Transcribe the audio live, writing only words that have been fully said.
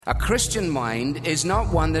A Christian mind is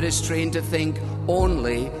not one that is trained to think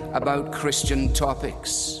only about Christian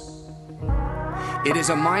topics. It is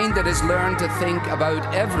a mind that has learned to think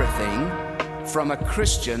about everything from a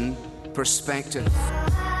Christian perspective.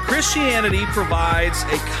 Christianity provides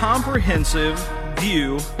a comprehensive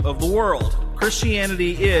view of the world.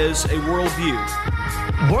 Christianity is a worldview.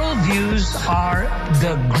 Worldviews are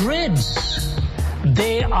the grids.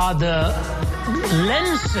 They are the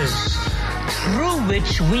lenses through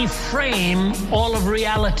which we frame all of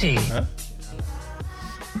reality. Huh?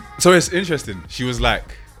 So it's interesting. She was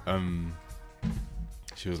like, when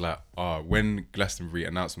Glastonbury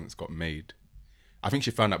announcements got made, I think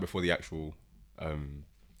she found out before the actual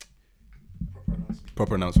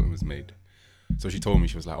proper announcement was made. So she told me,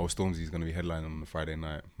 she was like, Stormzy's going to be headlining on the Friday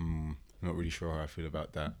night. Not really sure how I feel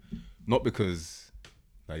about that. Not because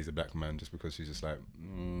he's a black man, just because she's just like,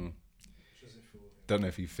 don't know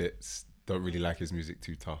if he fits, don't really like his music,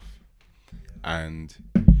 too tough. And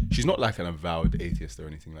she's not like an avowed atheist or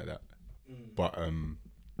anything like that. But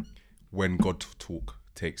when God talk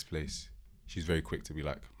takes place, she's very quick to be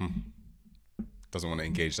like, doesn't want to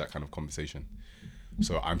engage that kind of conversation.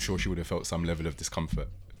 So I'm sure she would have felt some level of discomfort.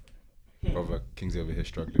 Brother Kingsley over here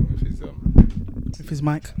struggling with his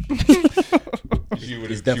mic.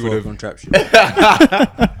 He's definitely a contraption.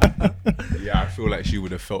 Yeah, I feel like she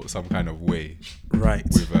would have felt some kind of way, right,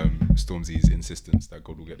 with Stormzy's insistence that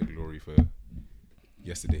God will get the glory for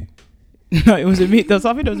yesterday. No, it was a meme. I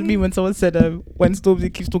think it was a meme when someone said when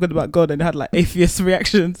Stormzy keeps talking about God and it had like atheist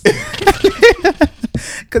reactions.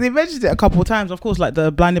 Because he mentioned it a couple of times. Of course, like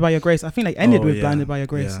the Blinded by Your Grace. I think like ended with Blinded by Your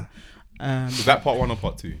Grace. Yeah. Was that part 1 or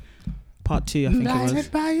part 2? Part 2, I think it was.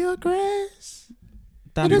 Blinded by Your Grace.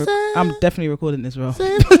 I'm definitely recording this, bro.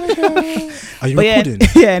 Are you recording?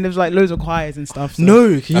 Yeah, and there was like loads of choirs and stuff. So.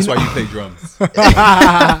 No, that's why you play drums.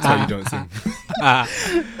 That's why you don't sing.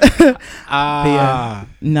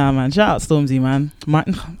 Nah, man. Shout out Stormzy, man. I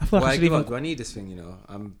feel like do I need this thing?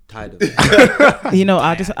 I'm tired of it.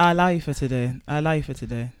 I allow you for today.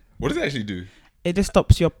 What does it actually do? It just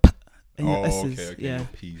stops your and your S's. Okay. Yeah.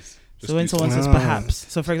 Peas. So when someone says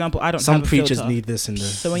perhaps, so for example, I don't some have a preachers filter. need this in the.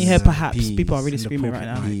 So when you hear perhaps, people are really screaming right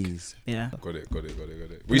now. Yeah. Got it. What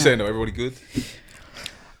are you saying though? Everybody good?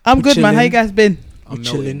 I'm good, man. How you guys been? I'm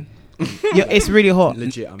chilling. It's really hot.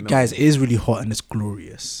 Legit, guys, it is really hot and it's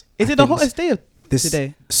glorious. Is it the hottest day of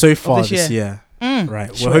today? So far this year. Right.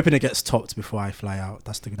 We're hoping it gets topped before I fly out.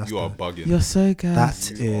 You are bugging. You're so good. That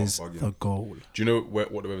is the goal. Do you know what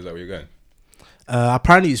the weather's like where you're going?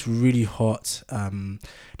 Apparently it's really hot.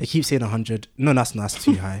 They keep saying 100. No, that's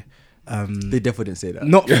too high. They definitely didn't say that.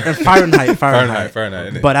 Not Fahrenheit.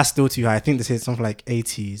 Fahrenheit, but that's still too high. I think they said something like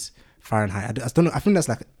 80s Fahrenheit. I don't know. I think that's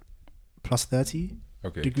like plus 30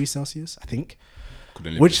 degrees Celsius, I think.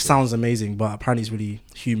 Which sounds amazing, but apparently it's really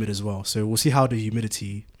humid as well. So we'll see how the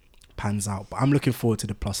humidity pans out. But I'm looking forward to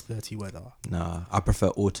the plus 30 weather. Nah, I prefer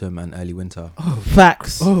autumn and early winter. Oh,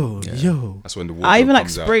 facts. Oh, yo. That's when the water I even like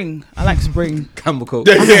comes spring. I like spring. Campbell Coke.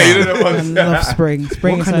 Yeah, you know what? I love spring.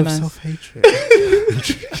 Spring what is kind so of nice. self-hatred?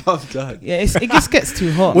 I'm done. Yeah, it just gets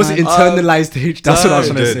too hot. Was it internalized hate? That's what I was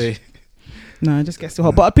trying to say. No, it just gets too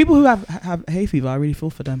hot. But people who have hay fever, I really feel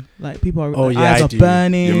for them. Like people are, eyes are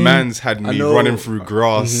burning. Your man's had me running through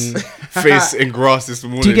grass, face in grass this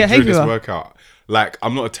morning. Do you get hay during this fever? workout. Like,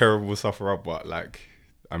 I'm not a terrible sufferer, but like,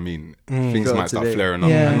 I mean, things might start flaring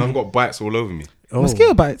up, and I've got bites all over me.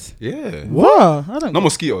 Mosquito bites. Yeah. What? I don't. Not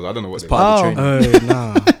mosquitoes. I don't know what. It's part of the training.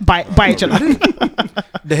 Nah. Bite each other.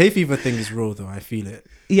 The hay fever thing is real though. I feel it.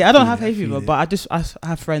 Yeah, I don't have hay fever, but I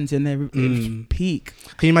have friends in there peak.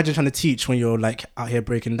 Can you imagine trying to teach when you're like out here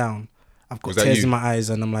breaking down? I've got tears in my eyes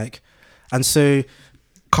and I'm like, and so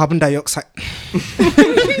carbon dioxide.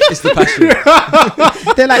 It's the passion.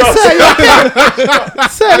 They're like,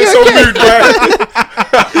 sir, you're okay.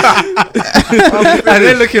 And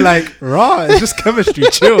they're looking like, raw, it's just chemistry,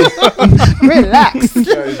 chill. Relax.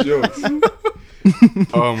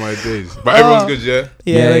 Oh my days. But everyone's good, yeah?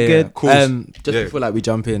 Yeah, we're good. Cool. Before like we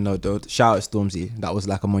jump in, though, shout out Stormzy. That was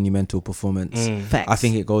like a monumental performance. Facts. I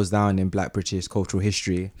think it goes down in Black British cultural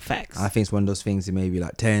history. Facts. I think it's one of those things in maybe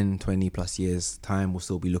like 10, 20 plus years time we'll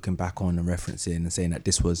still be looking back on and referencing and saying that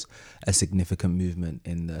this was a significant movement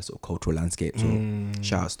in the sort of cultural landscape. So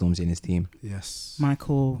shout out Stormzy and his team. Yes.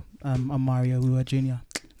 Michael Mario Wua Jr.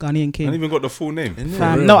 Ghanaian king. I haven't even got the full name.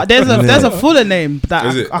 No, there's a fuller name that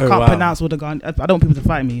I can't pronounce with the Ghanaian. I don't want people to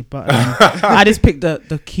fight me, but I just picked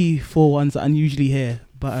the key 4 ones that I usually hear.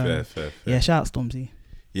 But fair. Yeah, shout out Stormzy.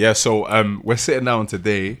 Yeah, so we're sitting down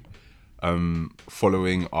today,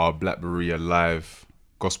 following our Black Berea Live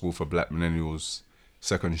Gospel for Black Millennials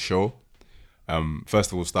second show.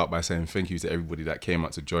 First of all, start by saying thank you to everybody that came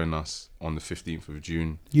out to join us on the 15th of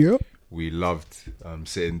June. Yep. We loved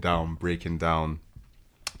sitting down, breaking down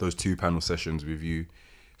those 2 panel sessions with you.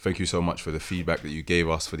 Thank you so much for the feedback that you gave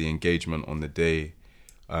us, for the engagement on the day,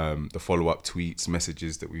 the follow-up tweets,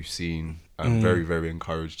 messages that we've seen. Very, very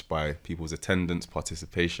encouraged by people's attendance,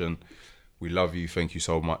 participation. We love you. Thank you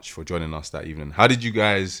so much for joining us that evening. How did you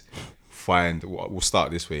guys find... We'll start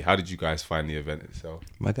this way. How did you guys find the event itself?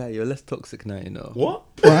 My guy, you're less toxic now, you know. What?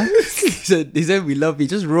 he said we love you.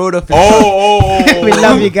 Just rolled off his We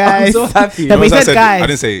love you guys. I'm so happy. No, we said guys. I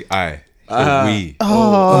didn't say I. We.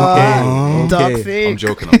 Oh, okay. I'm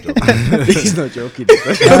joking. He's not joking.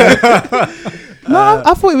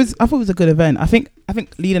 I thought it was a good event. I think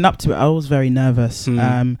leading up to it, I was very nervous,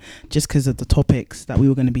 just because of the topics that we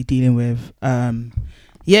were going to be dealing with.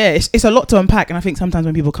 It's a lot to unpack, and I think sometimes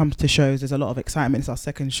when people come to shows, there's a lot of excitement. It's our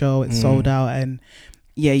second show, it's sold out, and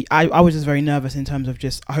I was just very nervous in terms of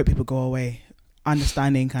just, I hope people go away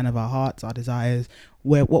understanding kind of our hearts, our desires,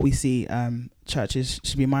 what we see. Churches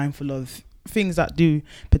should be mindful of things that do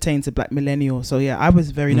pertain to Black millennials. So I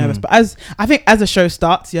was very nervous, but as the show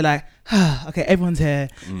starts, you're like, okay, everyone's here,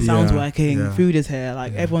 sound's working, food is here,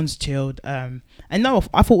 like everyone's chilled. And no,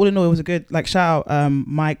 I thought all in all it was a good, like, shout out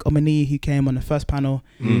Mike Omani, who came on the first panel,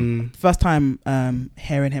 first time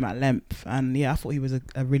hearing him at length, and I thought he was a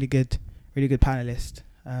really good panelist.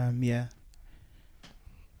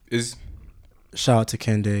 Shout out to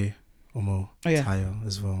Kende Omo Tayo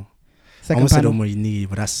as well. I Second almost said panel. Omo Yini,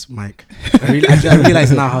 but that's Mike. I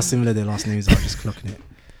realize now how similar their last names are, just clocking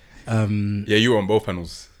it. You were on both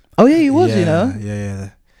panels. Oh yeah, he was, you know.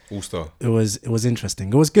 Yeah. All-star. It was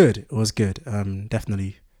interesting. It was good.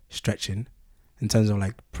 Definitely stretching in terms of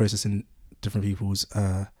like processing different people's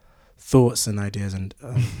thoughts and ideas and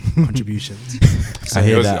contributions. I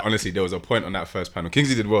hear that. Honestly, there was a point on that first panel.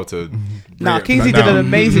 Kingsley did well to... Kingsley did an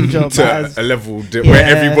amazing job. To a level where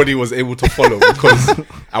everybody was able to follow, because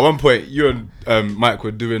at one point, you and Mike were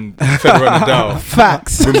doing Federer and Nadal.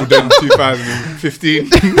 Facts. Wimbledon 2015.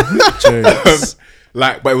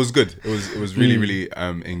 But it was good. It was really, really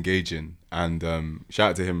engaging. And shout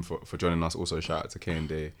out to him for joining us. Also, shout out to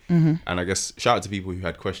K&Day. And I guess shout out to people who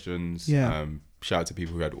had questions. Shout out to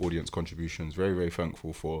people who had audience contributions. Very, very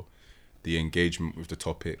thankful for the engagement with the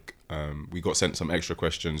topic. We got sent some extra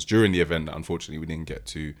questions during the event that unfortunately we didn't get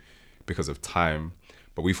to because of time.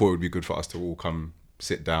 But we thought it would be good for us to all come,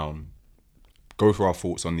 sit down, go through our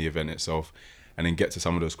thoughts on the event itself, and then get to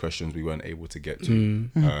some of those questions we weren't able to get to.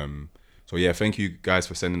 Thank you guys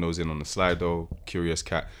for sending those in on the Slido, Curious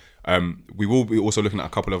Cat. We will be also looking at a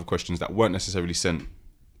couple of questions that weren't necessarily sent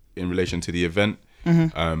in relation to the event.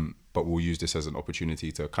 But we'll use this as an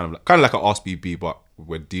opportunity to kind of like an AskBB, but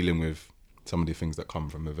we're dealing with some of the things that come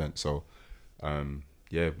from the event. So, might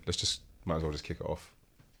as well just kick it off.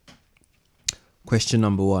 Question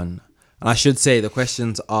number 1. And I should say the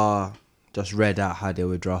questions are just read out how they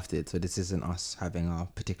were drafted. So this isn't us having our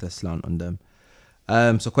particular slant on them.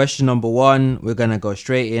 So question number 1, we're going to go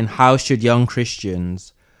straight in. How should young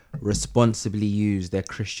Christians responsibly use their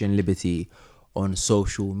Christian liberty on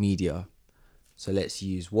social media? So let's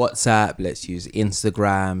use WhatsApp, let's use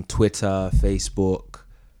Instagram, Twitter, Facebook,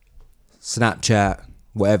 Snapchat,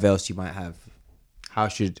 whatever else you might have. How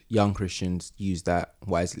should young Christians use that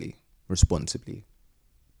wisely, responsibly?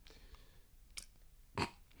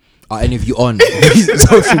 Are any of you on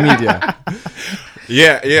social media?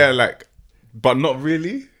 But not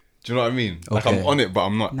really. Do you know what I mean? Like, I'm on it, but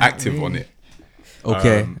I'm not active really on it.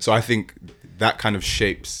 Okay. So I think that kind of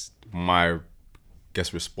shapes my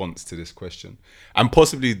response to this question, and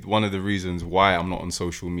possibly one of the reasons why I'm not on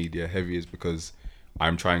social media heavy is because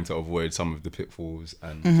I'm trying to avoid some of the pitfalls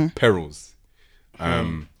and perils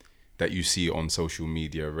that you see on social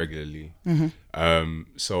media regularly.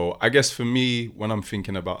 So I guess for me, when I'm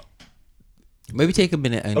thinking about, maybe take a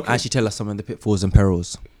minute and actually tell us some of the pitfalls and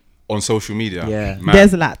perils on social media.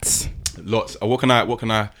 There's lots. What can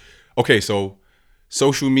I okay, so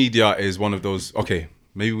social media is one of those. Okay,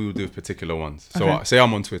 maybe we will do particular ones. So say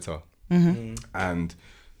I'm on Twitter, and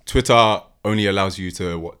Twitter only allows you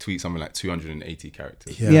to tweet something like 280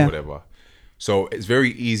 characters or whatever. So it's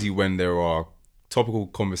very easy when there are topical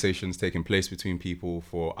conversations taking place between people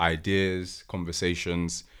for ideas,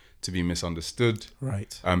 conversations to be misunderstood,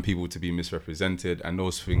 people to be misrepresented, and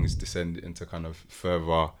those things descend into kind of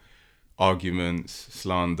further arguments,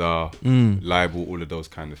 slander, libel, all of those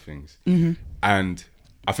kind of things. And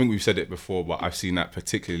I think we've said it before, but I've seen that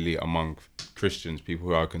particularly among Christians, people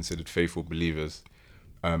who are considered faithful believers.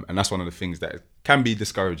 And that's one of the things that can be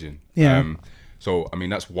discouraging. So, I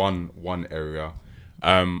mean, that's one area.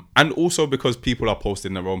 And also because people are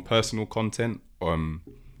posting their own personal content,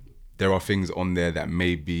 there are things on there that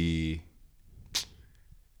may be,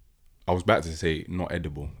 I was about to say not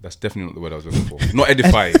edible. That's definitely not the word I was looking for. Not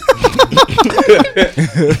edifying.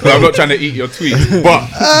 I'm not trying to eat your tweet, but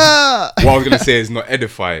what I was going to say is not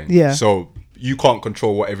edifying. Yeah. So you can't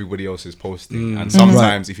control what everybody else is posting. And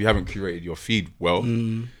sometimes if you haven't curated your feed well,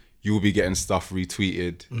 you will be getting stuff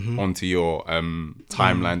retweeted onto your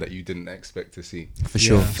timeline that you didn't expect to see. For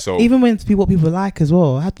sure. So even when it's what people like as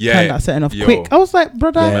well, I had to turn that setting off quick. I was like,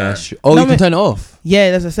 brother. Yeah, you can turn it off.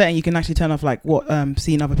 Yeah, there's a setting you can actually turn off, like what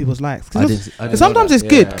seeing other people's likes. Because I didn't sometimes it's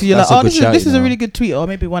good because you're like, oh, this is a really good tweet, or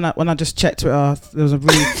maybe when I just checked Twitter, there was a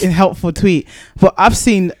really helpful tweet. But I've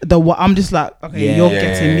seen I'm just like, okay, you're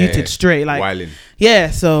getting muted straight, like Wilding.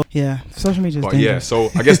 Yeah, so social media is dangerous. Yeah,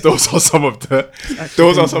 so I guess those are some of the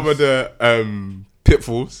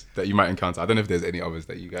pitfalls that you might encounter. I don't know if there's any others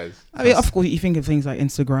that you guys. I mean, of course, you think of things like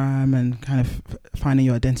Instagram and kind of finding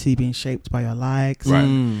your identity being shaped by your likes. Right.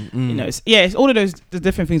 You know, it's all of the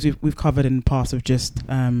different things we've covered in the past of just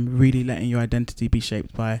really letting your identity be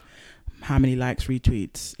shaped by how many likes,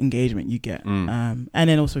 retweets, engagement you get, and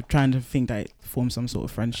then also trying to think that it forms some sort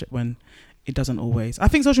of friendship when it doesn't always. I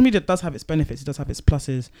think social media does have its benefits. It does have its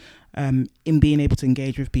pluses in being able to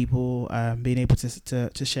engage with people, being able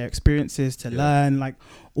to share experiences, to learn, like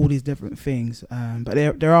all these different things. But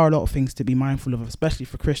there are a lot of things to be mindful of, especially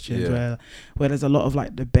for Christians, where there's a lot of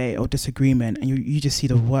like debate or disagreement, and you just see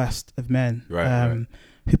the worst of men.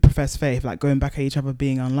 Who profess faith, like going back at each other,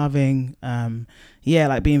 being unloving,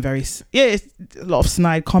 like being very, it's a lot of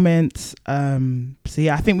snide comments. So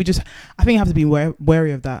I think you have to be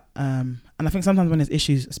wary of that. And I think sometimes when there's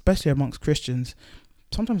issues, especially amongst Christians,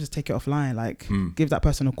 sometimes just take it offline, like give that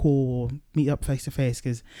person a call or meet up face to face,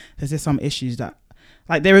 because there's just some issues that,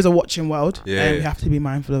 like, there is a watching world, and we have to be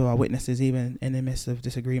mindful of our witnesses even in the midst of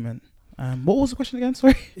disagreement. What was the question again?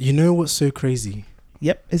 Sorry. You know what's so crazy?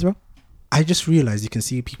 Yep, Israel. I just realized you can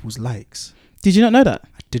see people's likes. Did you not know that?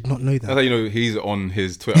 I did not know that. That's how you know he's on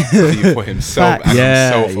his Twitter feed for himself and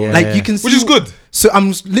himself. Like you can see, which is good. So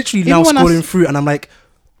I'm literally now scrolling through, and I'm like,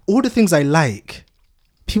 all the things I like,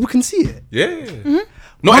 people can see it. Yeah.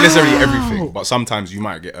 Not necessarily everything, but sometimes you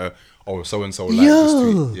might get so and so like this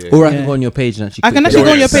tweet. Yeah. Or I can go on your page and actually. I can actually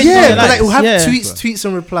go on your page. Yeah, but like we'll have tweets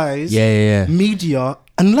and replies. Yeah. Media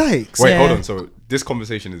and likes. Wait, hold on. So this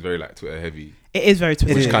conversation is very like Twitter heavy. It is very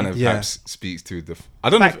Twitter, which kind of perhaps speaks to the. I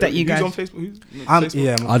don't fact know that you guys on Facebook. Who's Facebook?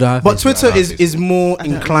 Yeah, I don't have but Facebook. Twitter is more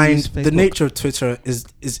inclined. Facebook. The nature of Twitter is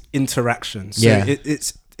interaction. So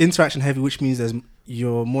it's interaction heavy, which means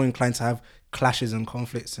you're more inclined to have clashes and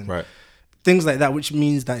conflicts and things like that, which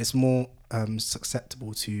means that it's more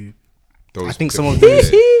susceptible to. I think some of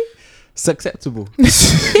those. Susceptible.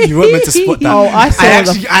 You weren't meant to spot that. Oh, I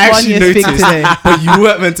actually noticed today, but you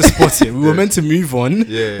weren't meant to spot it. We were meant to move on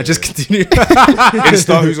and just continue.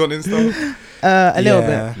 Insta, who's on Insta? A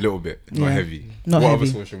little bit, not heavy. Not what heavy.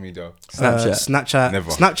 Other social media? Snapchat.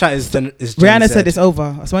 Never. Snapchat is Rihanna said it's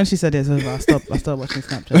over. So when she said it's over, I stopped watching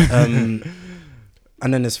Snapchat.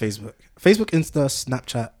 And then there's Facebook, Insta,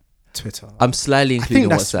 Snapchat, Twitter. I'm slightly including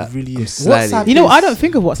WhatsApp. Really WhatsApp. You know, I don't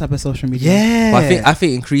think of WhatsApp as social media. Yeah, but I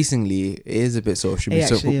think incrically it is a bit social media.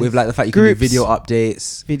 So with like the fact you can do video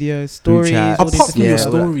updates, videos, stories. Apart from your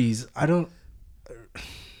stories, I don't.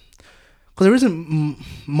 Because there isn't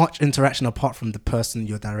much interaction apart from the person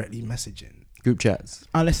you're directly messaging. Group chats.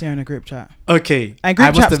 Unless you're in a group chat. Okay. And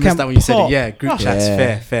group chats can that when you said it. Yeah, group chats.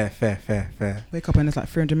 Fair. Wake up and there's like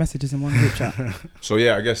 300 messages in one group chat. So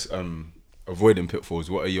yeah, I guess avoiding pitfalls.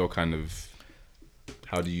 What are your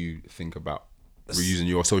how do you think about reusing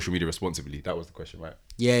your social media responsibly? That was the question, right?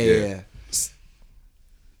 Yeah.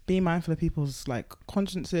 Be mindful of people's like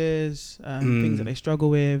consciences, things that they struggle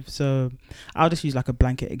with. So I'll just use like a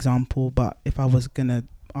blanket example, but if I was gonna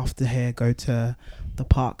after here go to the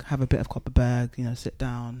park, have a bit of Copperberg, sit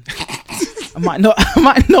down. I might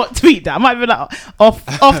not tweet that. I might be like off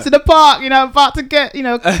to the park, about to get,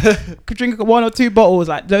 drink 1 or 2 bottles.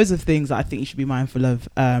 Like those are things that I think you should be mindful of.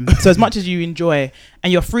 So as much as you enjoy,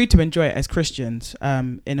 and you're free to enjoy it as Christians,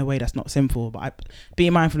 in a way that's not sinful, but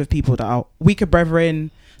being mindful of people that are weaker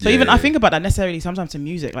brethren. So I think about that necessarily sometimes in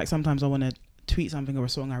music. Like sometimes I want to tweet something or a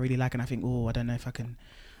song I really like, and I think, I don't know if I can.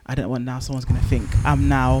 I don't want now someone's gonna think I'm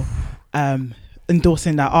now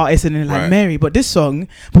endorsing that artist and then like Mary, but this song,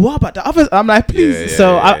 but what about the others? I'm like, please.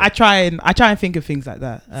 I try and think of things like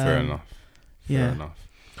that. Fair enough.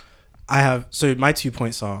 I have, so my 2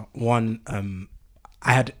 points are, one,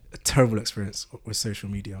 I had a terrible experience with social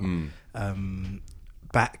media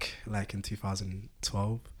back like in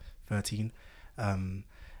 2012, 13. I'm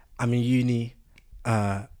in uni.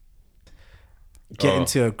 get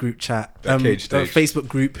into a group chat, Cage a Stage. Facebook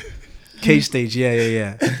group, Cage Stage,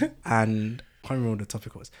 yeah. And I can't remember what the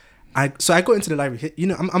topic was. So I got into the library. You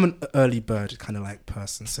know, I'm an early bird kind of like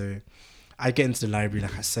person, so I get into the library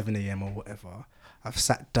like at 7 a.m. or whatever. I've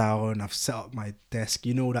sat down, I've set up my desk,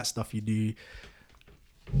 you know, all that stuff you do.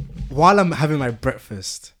 While I'm having my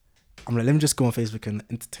breakfast, I'm like, let me just go on Facebook and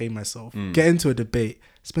entertain myself, get into a debate,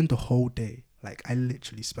 spend the whole day. Like, I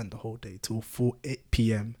literally spent the whole day till 8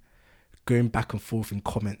 p.m. going back and forth in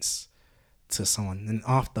comments to someone. And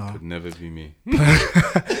after... Could never be me.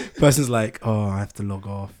 person's like, oh, I have to log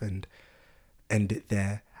off and end it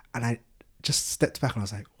there. And I just stepped back and I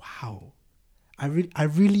was like, wow, I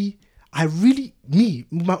really, me,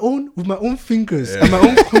 with my own fingers and my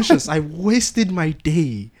own conscience, I wasted my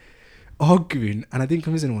day arguing and I didn't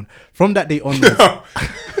convince anyone. From that day onwards, I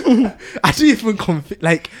didn't even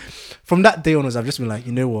from that day onwards, I've just been like,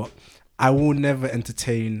 you know what? I will never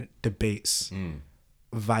entertain debates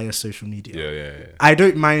via social media. Yeah. I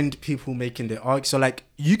don't mind people making their arguments. So like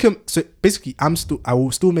you can. So basically, I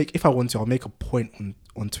will still make, if I want to, I'll make a point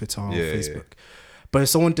on Twitter or Facebook. Yeah. But if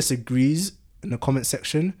someone disagrees in the comment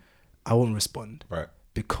section, I won't respond. Right.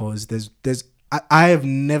 Because I have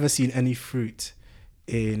never seen any fruit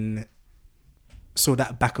in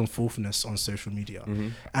that back and forthness on social media.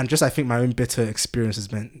 And just I think my own bitter experience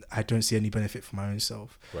has meant I don't see any benefit for my own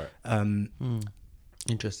self. Right.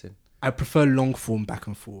 Interesting. I prefer long form back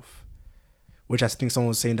and forth, which I think someone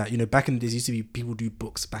was saying that, you know, back in the days used to be people do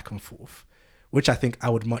books back and forth, which I think I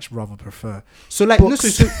would much rather prefer. So like, no,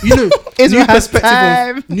 so, you know,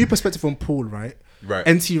 new perspective on Paul, right? Right.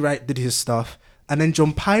 N.T. Wright did his stuff. And then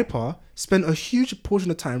John Piper spent a huge portion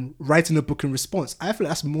of time writing a book in response. I feel like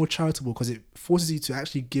that's more charitable because it forces you to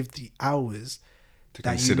actually give the hours to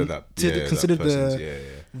consider the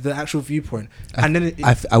actual viewpoint. And then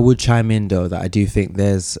I would chime in though that I do think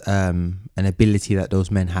there's an ability that those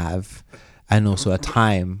men have, and also a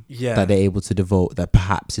time that they're able to devote that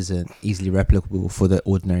perhaps isn't easily replicable for the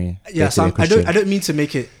ordinary. Yeah, so I don't mean to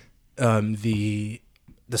make it the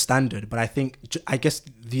standard, but I guess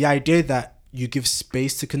the idea that you give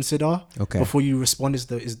space to consider before you respond is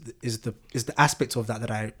the aspect of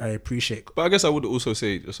that I appreciate. But I guess I would also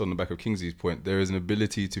say, just on the back of Kingsley's point, there is an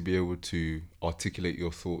ability to be able to articulate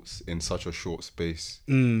your thoughts in such a short space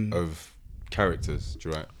of characters,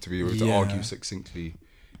 right? To be able to argue succinctly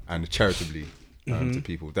and charitably to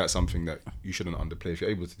people. That's something that you shouldn't underplay. If you're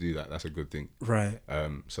able to do that, that's a good thing. Right.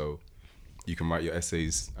 So you can write your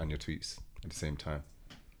essays and your tweets at the same time.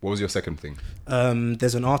 What was your second thing?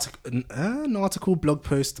 There's an article blog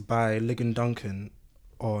post by Ligon Duncan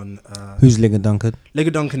on... Who's Ligon Duncan?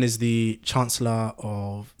 Ligon Duncan is the Chancellor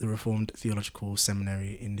of the Reformed Theological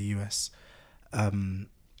Seminary in the US. And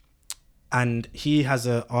he has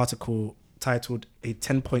an article titled A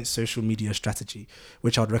 10-Point Social Media Strategy,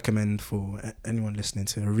 which I'd recommend for anyone listening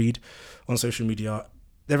to read on social media.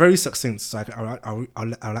 They're very succinct, so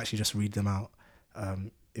I'll actually just read them out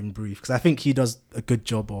in brief, because I think he does a good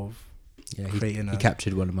job of creating he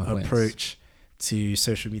captured one of my approach to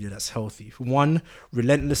social media that's healthy. 1,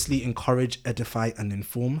 relentlessly encourage, edify, and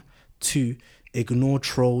inform. 2, ignore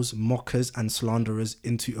trolls, mockers, and slanderers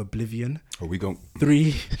into oblivion.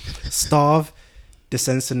 3, starve,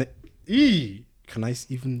 desensitize. Can I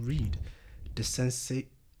even read?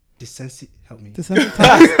 Help me.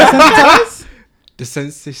 Desensitize?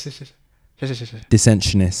 Dissensionists.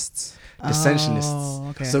 Dissensionists.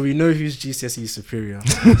 Okay. So we know who's GCSE superior.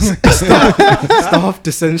 Staff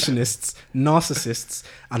dissensionists, narcissists,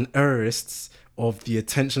 and errorists of the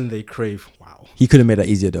attention they crave. Wow. He could have made that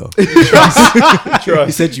easier though. Trust.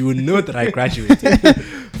 He said you will know that I graduated.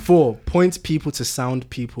 4, point people to sound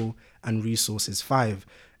people and resources. 5,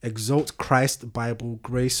 exalt Christ, Bible,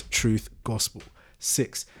 grace, truth, gospel.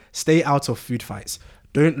 6, stay out of food fights.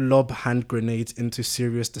 Don't lob hand grenades into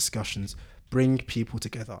serious discussions. Bring people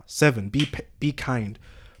together. 7, be kind.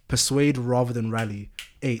 Persuade rather than rally.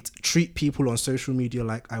 8, treat people on social media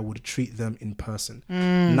like I would treat them in person.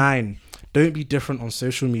 9, don't be different on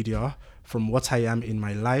social media from what I am in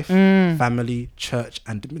my life, family, church,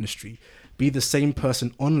 and ministry. Be the same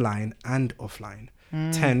person online and offline.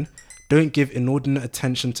 10, don't give inordinate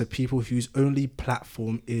attention to people whose only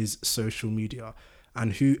platform is social media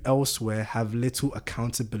and who elsewhere have little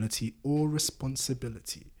accountability or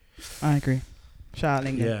responsibility. I agree. Shout out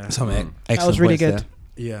Lincoln. Yeah. That was really good. There.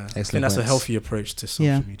 Yeah. Excellent I think that's points. a healthy approach to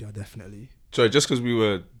social media, definitely. Sorry, just because we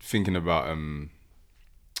were thinking about the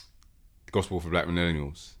gospel for black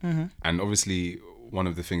millennials, and obviously one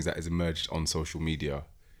of the things that has emerged on social media,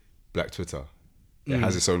 Black Twitter, it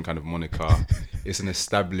has its own kind of moniker. It's an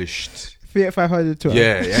established... Fiat 500 Twitter.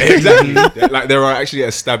 Yeah, exactly. Like there are actually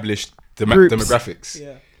established demographics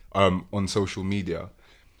on social media.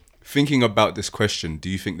 Thinking about this question, do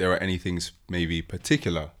you think there are any things maybe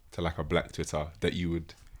particular to like a black Twitter that you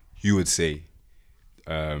would say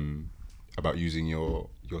about using your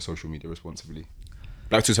social media responsibly?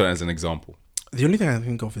 Black Twitter as an example. The only thing I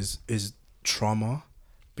think of is trauma,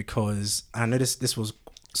 because I noticed this was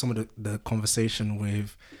some of the conversation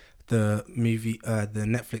with the movie, the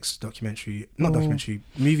Netflix documentary,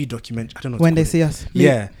 movie documentary. I don't know. When They See Us.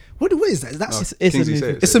 Yeah. What is that? That's it's a movie.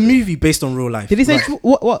 It's a movie based on real life. Did he say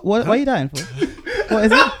what are you dying for? What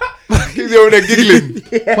is it? He's over there giggling.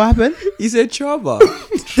 What happened? He said trauma.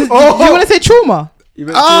 You want to say trauma?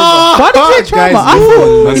 Why did you say trauma?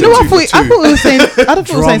 Guys, I thought you were saying. I thought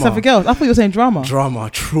you were saying something else. I thought you were saying drama.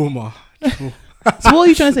 Trauma. So what are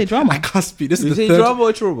you trying to say? Drama? I can't speak. This You is the say third. drama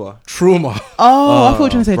or trauma? Trauma. Oh, I thought you were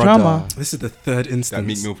trying to say brother. drama. This is the third That instance.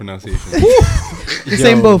 Meek Mill pronunciation. You're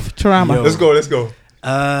saying both. Trauma. Yo. Let's go.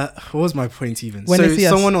 What was my point even? When so They See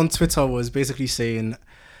Us. someone on Twitter was basically saying,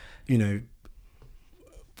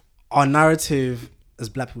 our narrative as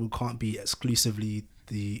black people can't be exclusively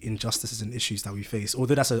the injustices and issues that we face,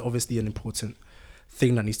 although that's obviously an important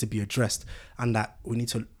thing that needs to be addressed, and that we need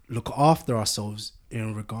to look after ourselves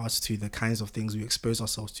in regards to the kinds of things we expose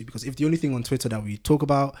ourselves to. Because if the only thing on Twitter that we talk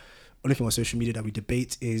about, only thing on social media that we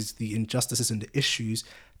debate is the injustices and the issues,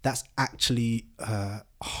 that's actually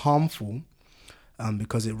harmful,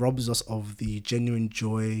 because it robs us of the genuine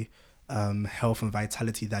joy, health and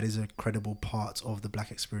vitality that is a credible part of the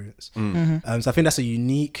black experience. So I think that's a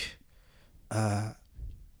unique, I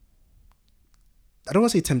don't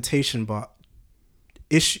want to say temptation, but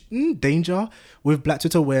danger with black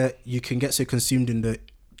Twitter, where you can get so consumed in the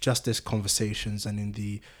justice conversations and in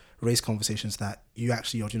the race conversations that you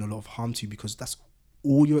actually are doing a lot of harm to, because that's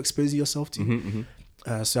all you're exposing yourself to.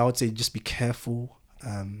 So I would say just be careful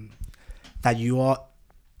that you are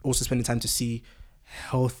also spending time to see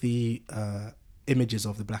healthy images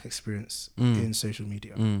of the black experience in social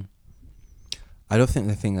media. I don't think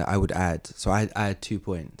the thing that I would add, so I had 2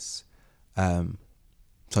 points.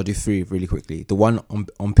 So I'll do 3 really quickly. The one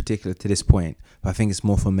on particular to this point, but I think it's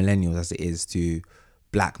more for millennials as it is to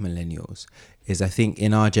black millennials, is I think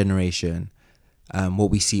in our generation, what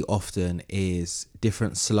we see often is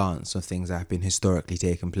different slants of things that have been historically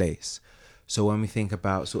taken place. So when we think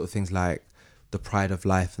about sort of things like the pride of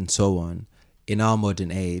life and so on, in our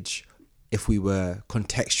modern age, if we were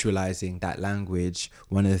contextualizing that language,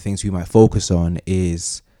 one of the things we might focus on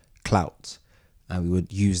is clout. And we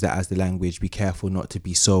would use that as the language. Be careful not to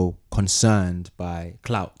be so concerned by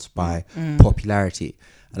clout, by popularity.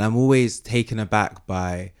 And I'm always taken aback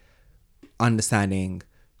by understanding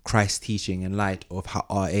Christ's teaching in light of how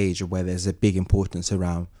our age, where there's a big importance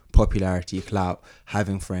around popularity, clout,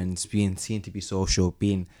 having friends, being seen to be social,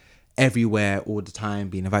 being everywhere all the time,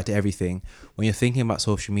 being invited to everything. When you're thinking about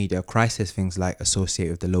social media, Christ says things like associate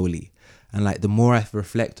with the lowly. And like the more I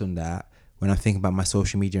reflect on that, when I'm thinking about my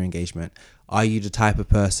social media engagement, are you the type of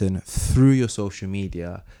person through your social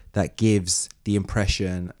media that gives the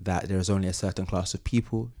impression that there is only a certain class of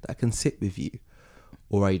people that can sit with you?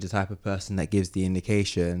 Or are you the type of person that gives the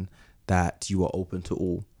indication that you are open to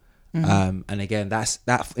all? And again,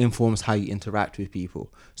 that informs how you interact with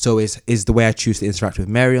people. So is the way I choose to interact with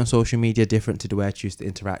Mary on social media different to the way I choose to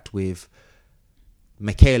interact with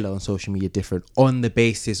Michaela on social media different, on the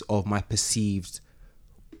basis of my perceived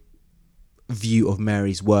view of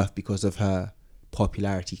Mary's worth because of her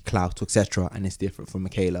popularity, clout, etc., and it's different from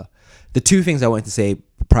Michaela. The 2 things I wanted to say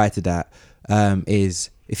prior to that is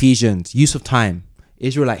Ephesians, use of time.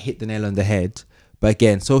 Israel hit the nail on the head, but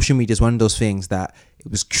again, social media is one of those things that it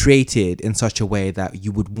was created in such a way that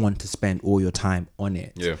you would want to spend all your time on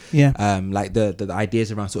it. Like the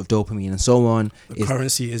ideas around sort of dopamine and so on. The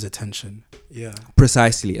currency is attention. Yeah,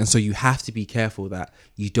 precisely. And so you have to be careful that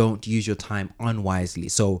you don't use your time unwisely.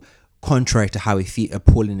 So contrary to how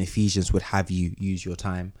Paul in Ephesians would have you use your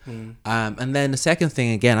time. And then the second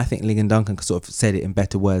thing, again, I think Ligon Duncan sort of said it in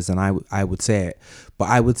better words than I would say it. But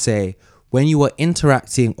I would say when you are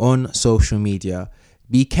interacting on social media,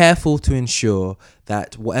 be careful to ensure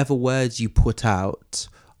that whatever words you put out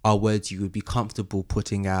are words you would be comfortable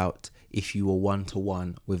putting out if you were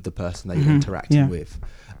one-to-one with the person that you're interacting with.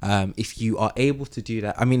 If you are able to do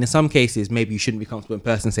that, I mean, in some cases, maybe you shouldn't be comfortable in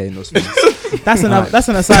person saying those things. That's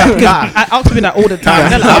an aside. I ask me that all the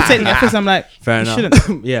time. I'm taking the office. I'm like, fair enough.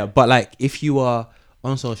 Yeah, but like if you are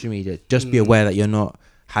on social media, just be aware that you're not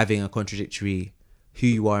having a contradictory who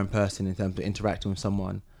you are in person in terms of interacting with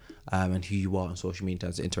someone, and who you are on social media in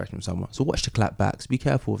terms of interacting with someone. So watch the clapbacks. Be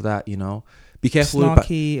careful of that. Be careful.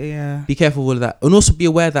 Snarky, Be careful with that, and also be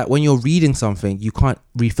aware that when you're reading something, you can't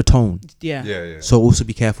read for tone. Yeah. So also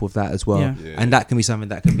be careful with that as well. Yeah. And that can be something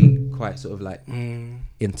that can be quite sort of like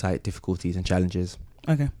insight difficulties and challenges.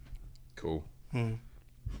 Okay. Cool.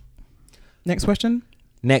 Next question.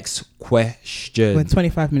 Next question. We're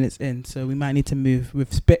 25 minutes in, so we might need to move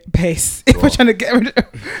with pace if we're trying to get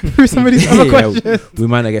through some of these other questions. We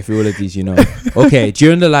might not get through all of these, Okay,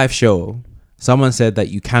 during the live show, someone said that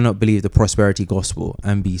you cannot believe the prosperity gospel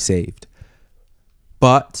and be saved.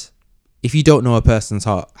 But if you don't know a person's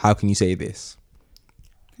heart, how can you say this?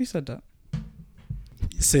 Who said that?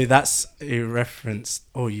 So that's a reference.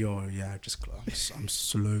 Oh, I'm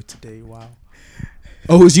slow today. Wow.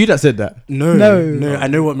 Oh, it was you that said that? No. I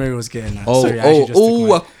know what Mary was getting at. Sorry,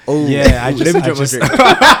 Yeah, I just. Let me drop my drink.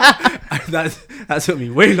 That took me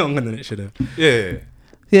way longer than it should have. Yeah.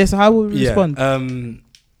 So how will we respond?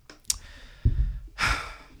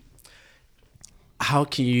 How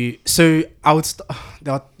can you? So I would.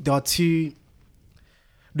 There are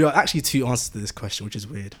actually two answers to this question, which is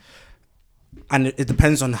weird, and it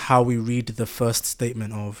depends on how we read the first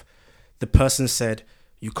statement of the person said.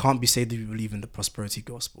 You can't be saved if you believe in the prosperity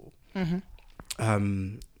gospel.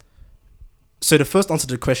 Mm-hmm. So the first answer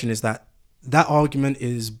to the question is that argument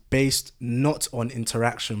is based not on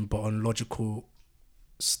interaction, but on logical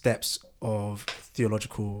steps of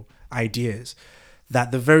theological ideas.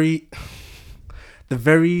 That the very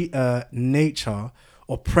nature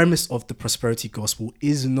or premise of the prosperity gospel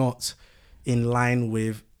is not in line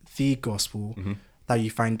with the gospel that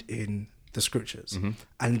you find in the scriptures,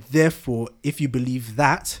 and therefore, if you believe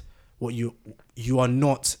that, what you are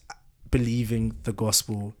not believing the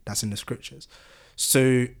gospel that's in the scriptures.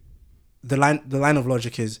 So, the line of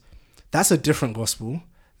logic is that's a different gospel.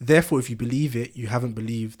 Therefore, if you believe it, you haven't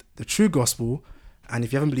believed the true gospel, and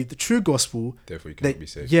if you haven't believed the true gospel, therefore you can't be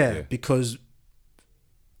saved. Yeah, because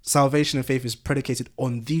salvation and faith is predicated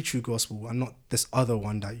on the true gospel and not this other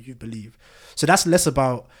one that you believe. So that's less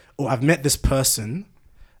about I've met this person.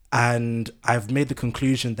 And I've made the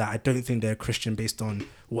conclusion that I don't think they're Christian based on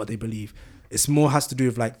what they believe. It's more has to do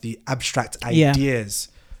with like the abstract ideas.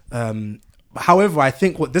 However, I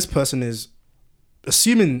think what this person is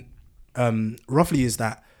assuming roughly is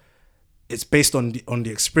that it's based on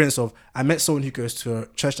the experience of I met someone who goes to a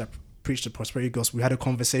church that preached the prosperity gospel. We had a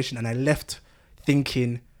conversation and I left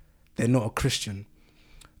thinking they're not a Christian.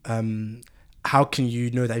 How can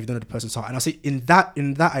you know that if you don't know the person's heart? And I'll say in that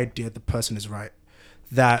idea, the person is right.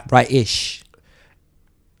 That right-ish.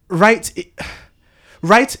 Right. So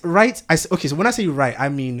when I say right, I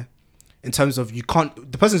mean in terms of the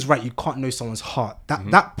person's right. You can't know someone's heart.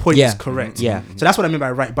 That point is correct. Yeah. So that's what I mean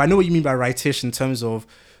by right. But I know what you mean by rightish in terms of,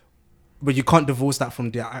 but you can't divorce that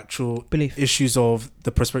from the actual belief issues of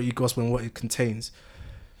the prosperity gospel and what it contains.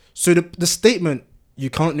 So the statement you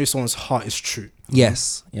can't know someone's heart is true.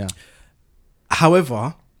 Yes. Yeah.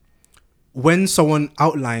 However, when someone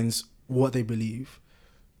outlines what they believe,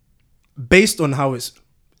 based on how it's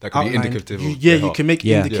that can outlined, be indicative. You can make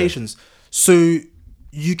indications. Yeah. So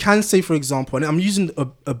you can say, for example, and I'm using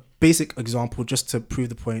a basic example just to prove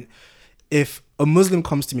the point. If a Muslim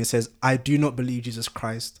comes to me and says, "I do not believe Jesus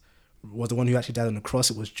Christ was the one who actually died on the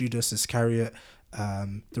cross. It was Judas Iscariot.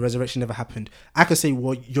 The resurrection never happened." I could say,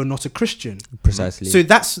 "Well, you're not a Christian." Precisely. So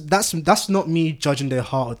that's not me judging their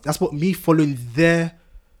heart. That's what me following their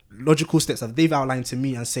logical steps that they've outlined to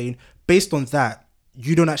me and saying, based on that,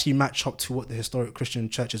 you don't actually match up to what the historic Christian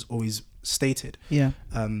church has always stated. Yeah.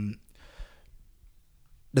 I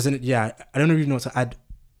don't even know what to add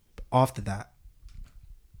after that.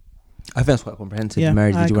 I think that's quite comprehensive. Yeah,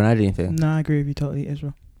 Mary, did you want to add anything? No, I agree with you totally,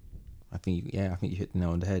 Israel. I think you hit the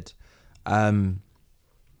nail on the head.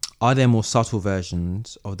 Are there more subtle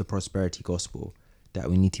versions of the prosperity gospel that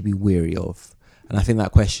we need to be wary of? And I think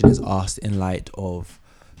that question is asked in light of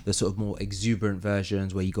the sort of more exuberant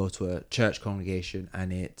versions where you go to a church congregation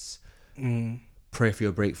and it's pray for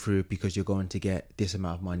your breakthrough because you're going to get this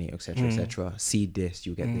amount of money, etc., etc. Seed this,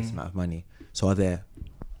 you'll get this amount of money. So are there?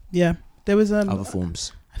 Yeah, there was other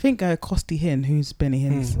forms. I think Costi Hinn, who's Benny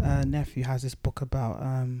Hinn's nephew, has this book about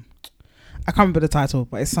I can't remember the title,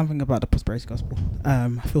 but it's something about the prosperity gospel. I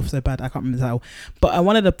feel so bad I can't remember the title. But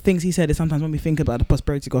one of the things he said is sometimes when we think about the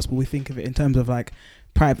prosperity gospel, we think of it in terms of like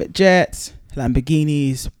private jets,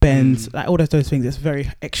 Lamborghinis, Benz, like all those things. It's very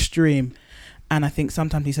extreme. And I think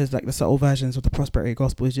sometimes he says like the subtle versions of the prosperity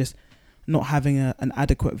gospel is just not having an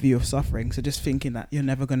adequate view of suffering. So just thinking that you're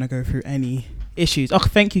never going to go through any issues. Oh,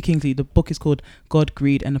 thank you, Kingsley. The book is called God,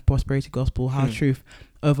 Greed and the Prosperity Gospel, How Truth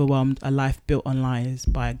Overwhelmed a Life Built on Lies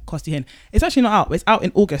by Costi Hinn. It's actually not out. It's out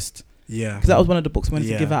in August. Yeah, because that was one of the books I wanted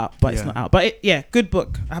to give out, but it's not out. But good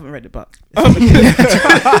book. I haven't read it, but it's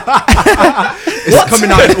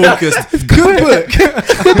coming out in August. Good book.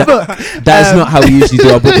 That is not how we usually do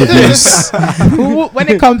our book reviews. When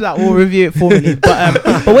it comes out, we'll review it formally.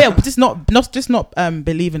 But just not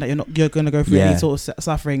believing that you're going to go through any sort of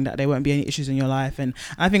suffering, that there won't be any issues in your life. And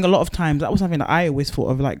I think a lot of times that was something that I always thought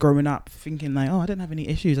of, like growing up, thinking like, oh, I don't have any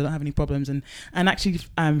issues, I don't have any problems, and actually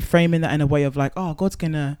framing that in a way of like, oh, God's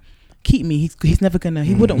gonna keep me. He's never gonna.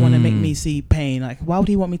 He wouldn't want to make me see pain. Like, why would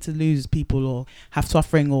he want me to lose people or have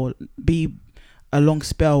suffering or be a long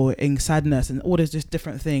spell in sadness and all those just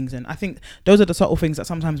different things? And I think those are the subtle things that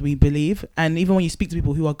sometimes we believe. And even when you speak to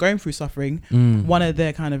people who are going through suffering, one of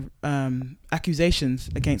their kind of accusations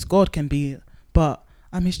against God can be, but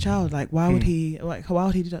I'm his child. Like, why would he do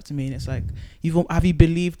that to me? And it's like, have you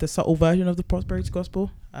believed the subtle version of the prosperity gospel?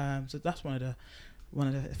 So that's one of the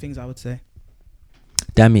things I would say.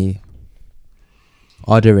 Dami,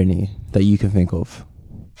 are there any that you can think of?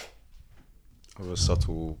 Other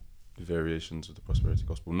subtle variations of the prosperity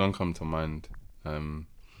gospel. None come to mind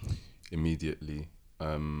immediately.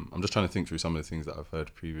 I'm just trying to think through some of the things that I've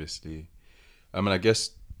heard previously. And I guess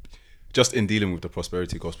just in dealing with the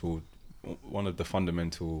prosperity gospel, one of the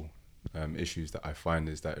fundamental issues that I find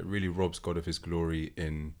is that it really robs God of his glory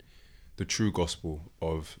in the true gospel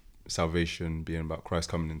of salvation being about Christ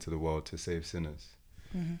coming into the world to save sinners.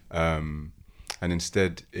 And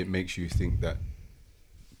instead it makes you think that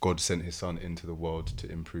God sent his son into the world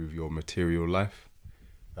to improve your material life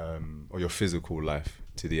or your physical life,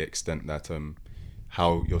 to the extent that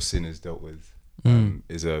how your sin is dealt with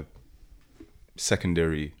is a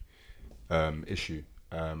secondary issue.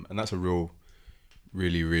 And that's a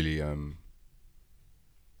really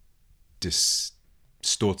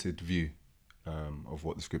distorted view of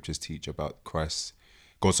what the scriptures teach about God's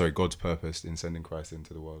purpose in sending Christ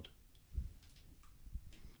into the world.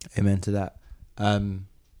 Amen to that.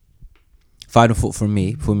 Final thought from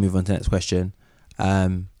me before we move on to the next question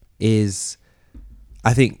is,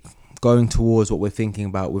 I think going towards what we're thinking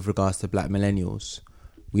about with regards to black millennials,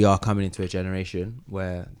 we are coming into a generation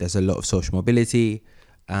where there's a lot of social mobility,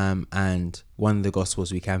 and one of the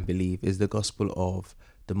gospels we can believe is the gospel of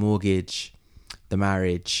the mortgage, the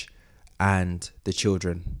marriage, and the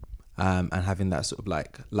children, and having that sort of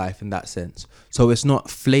like life in that sense. So it's not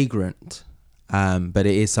flagrant, but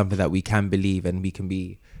it is something that we can believe, and we can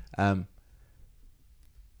be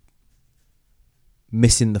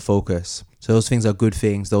missing the focus. So those things are good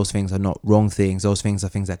things, those things are not wrong things, those things are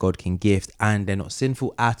things that God can gift, and they're not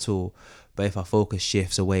sinful at all. But if our focus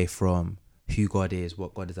shifts away from who God is,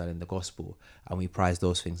 what God has done in the gospel, and we prize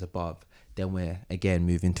those things above, then we're again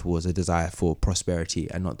moving towards a desire for prosperity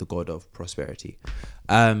and not the God of prosperity.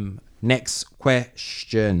 Next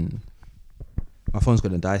question. My phone's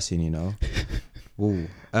gonna die soon, you know. Ooh.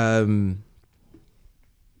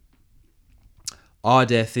 Are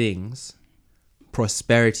there things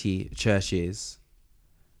prosperity churches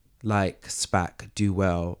like SPAC do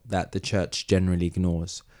well that the church generally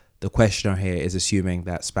ignores? The questioner here is assuming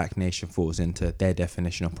that SPAC Nation falls into their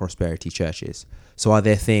definition of prosperity churches. So are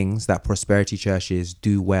there things that prosperity churches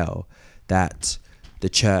do well that the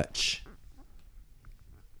church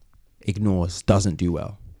ignores, doesn't do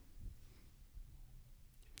well?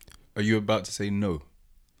 Are you about to say no?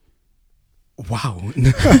 Wow.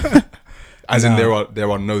 As in there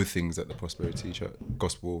are no things that the prosperity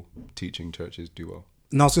gospel teaching churches do well.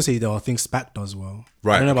 No, I was going to say there are things SPAC does well.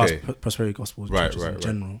 Right. I don't know about prosperity gospel churches in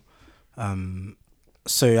general.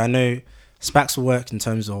 So I know SPAC's work in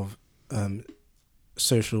terms of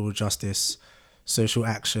social justice, social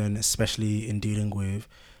action, especially in dealing with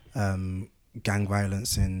gang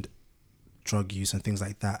violence and drug use and things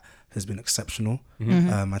like that, has been exceptional.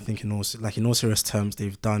 I think in all serious terms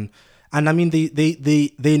they've done, and I mean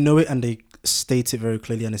they know it and they state it very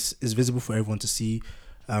clearly, and it's visible for everyone to see,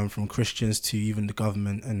 from Christians to even the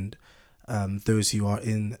government and those who are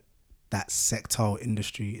in that sectoral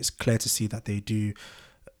industry. It's clear to see that they do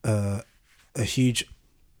a huge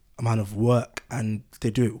amount of work, and they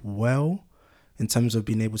do it well in terms of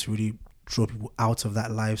being able to really draw people out of that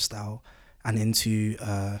lifestyle and into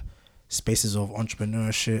spaces of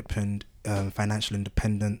entrepreneurship and financial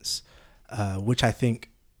independence, which I think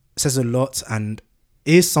says a lot and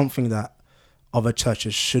is something that other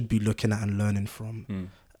churches should be looking at and learning from.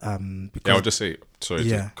 Because I'll just say, sorry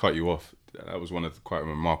to cut you off, that was one of the quite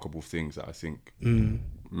remarkable things that I think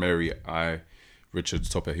Richard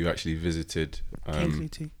Topper, who actually visited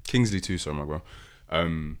Kingsley too, sorry my bro.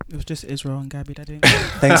 It was just Israel and Gabby that didn't.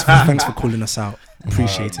 Thanks for calling us out.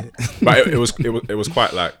 Appreciate it. But it was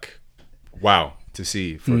quite like, wow, to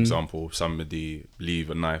see, for example, somebody leave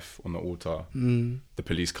a knife on the altar, the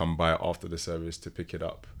police come by after the service to pick it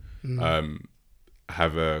up,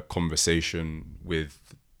 have a conversation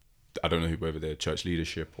with, I don't know whether they're church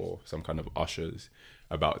leadership or some kind of ushers,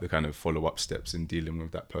 about the kind of follow-up steps in dealing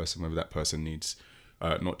with that person, whether that person needs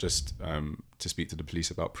not just to speak to the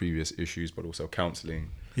police about previous issues, but also counselling,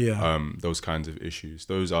 those kinds of issues.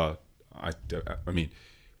 Those are, I mean,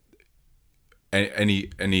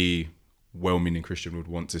 any well-meaning Christian would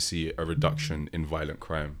want to see a reduction in violent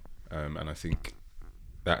crime, and I think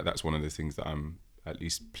that's one of the things that I'm at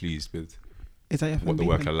least pleased with. Is that your what the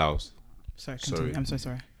work allows? Sorry, I'm so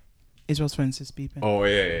sorry. Israel's friends is beeping. Oh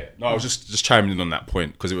yeah. No, I was just chiming in on that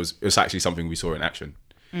point because it was actually something we saw in action,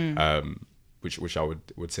 which I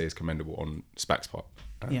would say is commendable on SPAC's part.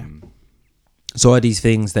 So are these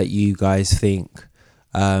things that you guys think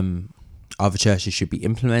other churches should be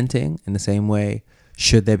implementing in the same way?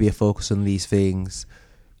 Should there be a focus on these things?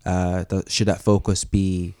 Should that focus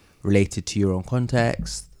be related to your own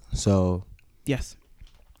context? So yes.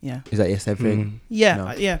 Yeah. Is that yes to everything? Yeah,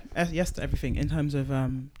 No. Yes to everything. In terms of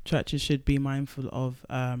churches should be mindful of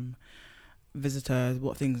visitors,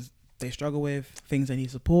 what things they struggle with, things they need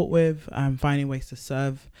support with, finding ways to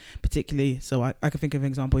serve, particularly. So I can think of an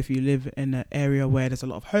example. If you live in an area where there's a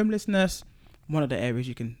lot of homelessness, one of the areas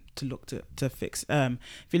you can look to fix. If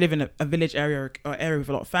you live in a village area or area with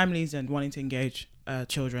a lot of families and wanting to engage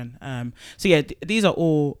children. These are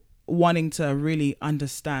all wanting to really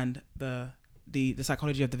understand the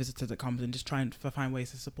psychology of the visitor that comes and just trying to find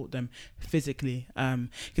ways to support them physically, because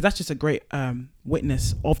that's just a great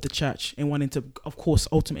witness of the church in wanting to, of course,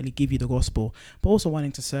 ultimately give you the gospel, but also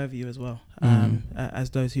wanting to serve you as well,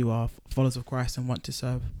 as those who are followers of Christ and want to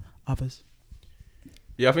serve others.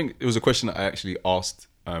 Yeah, I think it was a question that I actually asked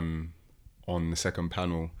on the second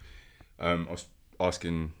panel. I was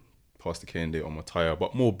asking Pastor Kende or Mataya,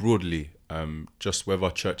 but more broadly, just whether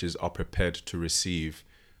churches are prepared to receive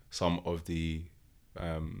some of the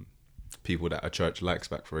people that a church like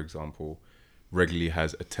SPAC, for example, regularly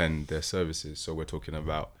has attend their services. So we're talking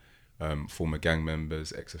about former gang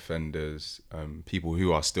members, ex-offenders, people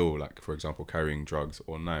who are still, like, for example, carrying drugs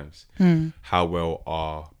or knives. How well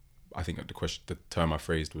are, I think the term I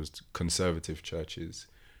phrased was conservative churches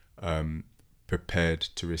prepared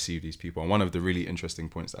to receive these people? And one of the really interesting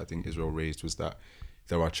points that I think Israel raised was that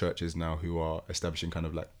there are churches now who are establishing kind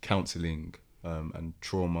of like counselling and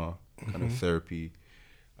trauma kind of therapy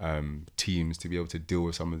teams to be able to deal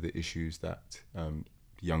with some of the issues that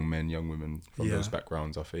young men, young women from those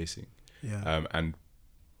backgrounds are facing. And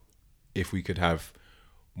if we could have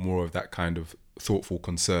more of that kind of thoughtful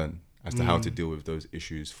concern as to how to deal with those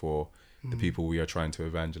issues for the people we are trying to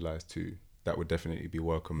evangelize to, that would definitely be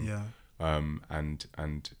welcome.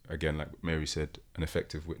 And again, like Mary said, an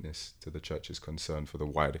effective witness to the church's concern for the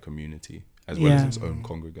wider community as well as its own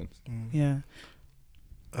congregants.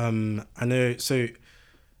 I know. So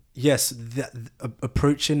yes,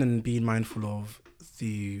 approaching and being mindful of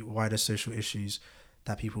the wider social issues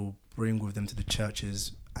that people bring with them to the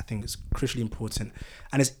churches, I think it's crucially important.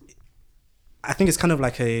 And I think it's kind of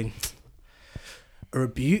like a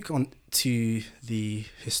rebuke to the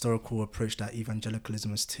historical approach that evangelicalism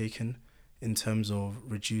has taken in terms of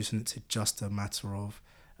reducing it to just a matter of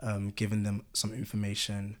giving them some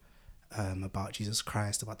information about Jesus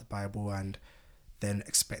Christ, about the Bible, and then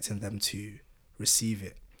expecting them to receive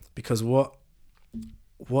it. Because what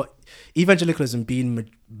evangelicalism being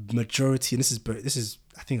majority, and this is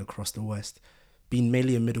I think across the West, being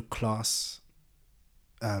mainly a middle class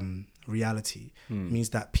reality, means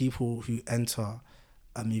that people who enter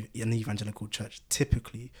an evangelical church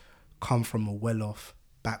typically come from a well-off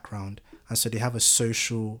background, and so they have a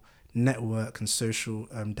social network and social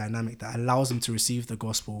dynamic that allows them to receive the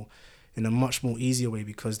gospel in a much more easier way,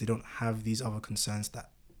 because they don't have these other concerns that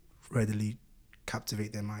readily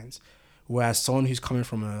captivate their minds. Whereas someone who's coming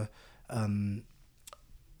from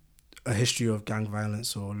a history of gang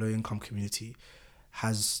violence or low-income community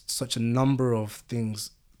has such a number of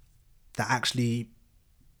things that actually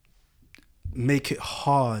make it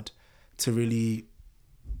hard to really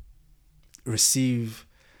receive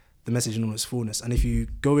the message in all its fullness. And if you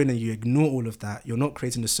go in and you ignore all of that, you're not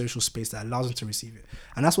creating the social space that allows them to receive it.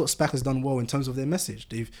 And that's what SPAC has done well in terms of their message.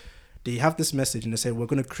 They have this message and they say, we're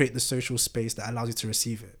going to create the social space that allows you to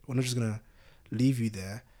receive it. We're not just going to leave you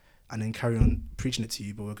there and then carry on preaching it to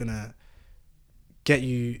you, but we're going to get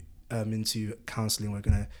you into counselling. We're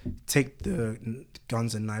going to take the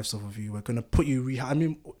guns and knives off of you. We're going to put you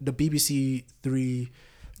the BBC 3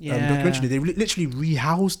 documentary, they literally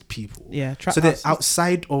rehoused people. So they're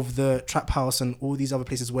outside of the trap house and all these other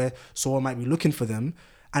places where someone might be looking for them,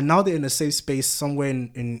 And now they're in a safe space somewhere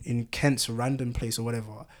in Kent's random place or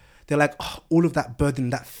whatever. They're like, oh, all of that burden,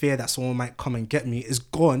 that fear that someone might come and get me is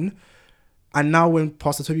gone. And now when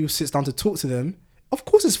Pastor Toby sits down to talk to them, of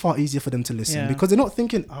course it's far easier for them to listen because they're not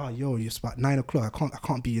thinking, it's about 9 o'clock. I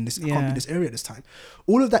can't be in this. I can't be in this area at this time.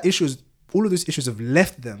 All of those issues have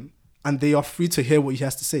left them, and they are free to hear what he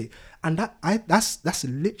has to say. And that's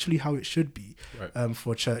literally how it should be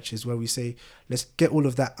for churches, where we say, let's get all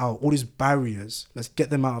of that out, all these barriers, let's get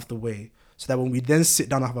them out of the way, so that when we then sit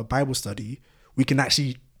down and have a Bible study, we can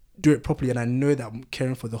actually do it properly. And I know that I'm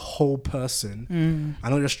caring for the whole person and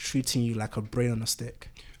not just treating you like a brain on a stick.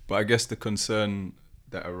 But I guess the concern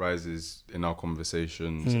that arises in our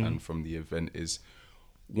conversations and from the event is,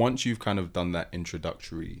 once you've kind of done that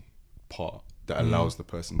introductory part that allows the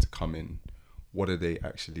person to come in, what are they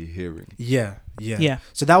actually hearing? Yeah.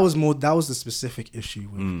 So that was the specific issue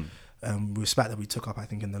with respect that we took up, I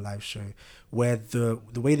think, in the live show, where the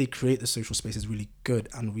way they create the social space is really good,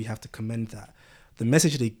 and we have to commend that. The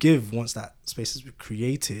message they give once that space is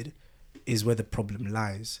created is where the problem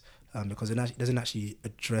lies. Because it doesn't actually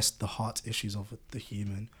address the heart issues of the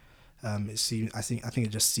human. I think it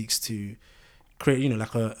just seeks to create,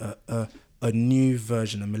 like a new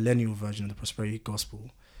version, a millennial version of the prosperity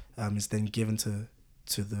gospel. Is then given to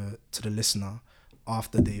the listener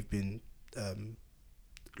after they've been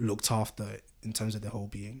looked after in terms of their whole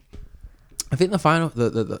being. I think the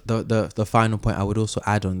final point I would also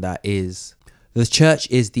add on that is the church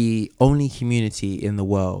is the only community in the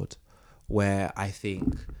world where I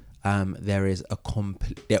think there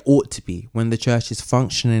ought to be, when the church is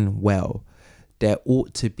functioning well, there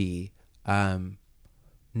ought to be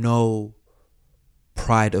no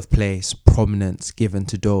pride of place, prominence given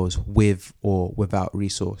to those with or without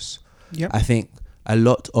resource. Yep. I think a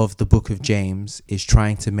lot of the book of James is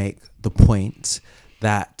trying to make the point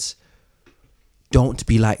that don't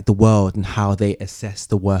be like the world and how they assess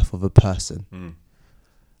the worth of a person.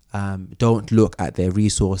 Don't look at their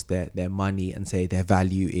resource, their money, and say their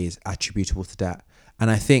value is attributable to that. And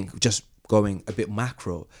I think, just going a bit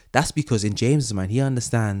macro, that's because in James's mind, he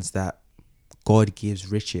understands that God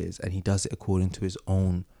gives riches and he does it according to his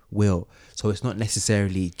own will. So it's not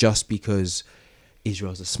necessarily just because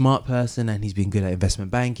Israel's a smart person and he's been good at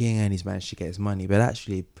investment banking and he's managed to get his money, but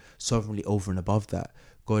actually sovereignly over and above that,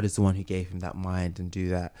 God is the one who gave him that mind and do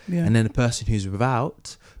that. And then the person who's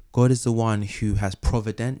without, God is the one who has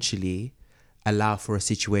providentially allowed for a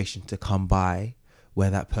situation to come by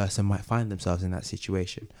where that person might find themselves in that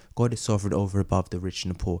situation. God is sovereign over above the rich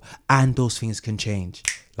and the poor, and those things can change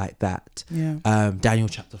like that. Daniel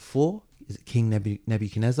chapter 4, is it King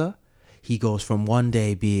Nebuchadnezzar? He goes from one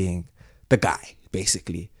day being the guy,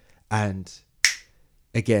 basically, and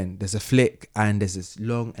again, there's a flick and there's this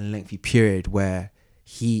long and lengthy period where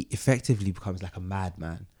he effectively becomes like a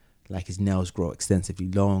madman. Like his nails grow extensively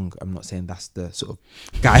long. I'm not saying that's the sort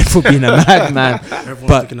of guy for being a madman. Everyone's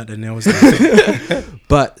looking at their nails.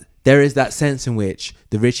 But there is that sense in which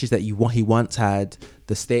the riches that he once had,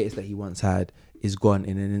 the status that he once had, is gone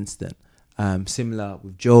in an instant. Similar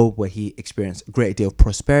with Job, where he experienced a great deal of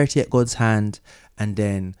prosperity at God's hand, and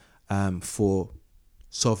then for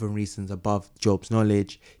sovereign reasons above Job's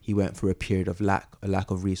knowledge, he went through a period of lack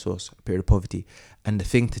of resource, a period of poverty. And the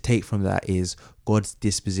thing to take from that is God's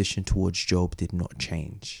disposition towards Job did not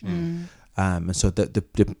change. And so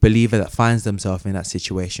the believer that finds themselves in that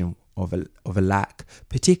situation of a lack,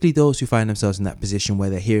 particularly those who find themselves in that position where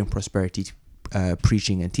they're hearing prosperity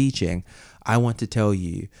preaching and teaching, I want to tell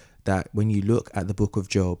you that when you look at the book of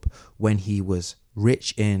Job, when he was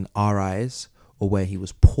rich in our eyes or where he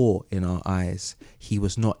was poor in our eyes, he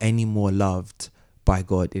was not any more loved by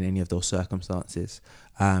God in any of those circumstances.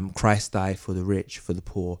 Christ died for the rich, for the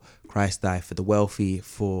poor. Christ died for the wealthy,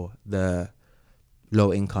 for the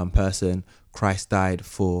low income person. Christ died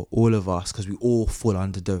for all of us, because we all fall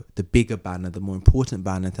under the bigger banner, the more important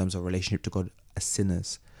banner in terms of relationship to God as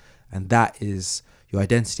sinners. And that is your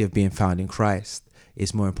identity of being found in Christ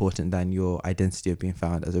is more important than your identity of being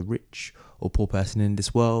found as a rich or poor person in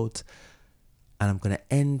this world. And I'm going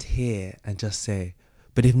to end here and just say,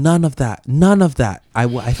 but if none of that, I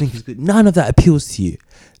think is good, none of that appeals to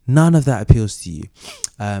you,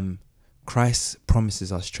 Christ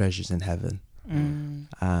promises us treasures in heaven.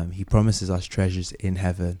 He promises us treasures in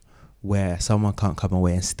heaven where someone can't come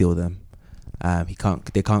away and steal them. They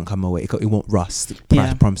can't come away. It won't rust.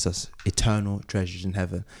 Christ promised us eternal treasures in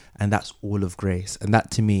heaven, and that's all of grace. And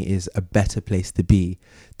that to me is a better place to be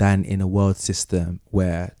than in a world system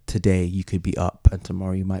where today you could be up and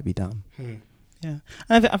tomorrow you might be down. Yeah,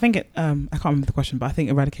 and I think it. I can't remember the question, but I think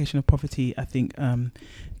eradication of poverty, I think,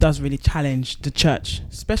 does really challenge the church,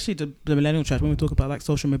 especially the millennial church. When we talk about like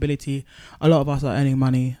social mobility, a lot of us are earning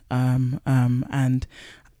money, and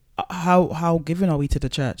how given are we to the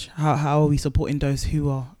church? How are we supporting those who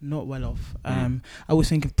are not well off? I always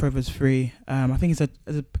think of Proverbs 3. I think it's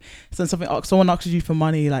something. Someone asks you for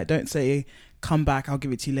money, like don't say, come back, I'll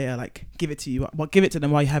give it to you later. Like give it to you, but give it to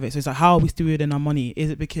them while you have it. So it's like, how are we stewarding our money?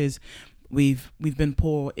 Is it because we've been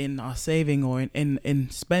poor in our saving or in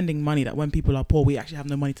spending money, that when people are poor we actually have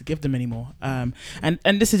no money to give them anymore? And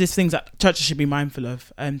this is just things that churches should be mindful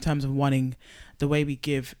of in terms of wanting the way we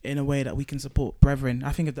give in a way that we can support brethren.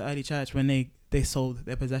 I think of the early church when they sold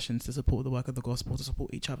their possessions to support the work of the gospel, to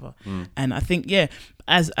support each other. And I think,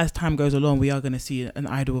 as time goes along, we are going to see an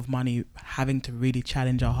idol of money having to really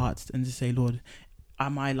challenge our hearts and to say, Lord,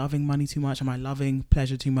 am I loving money too much? Am I loving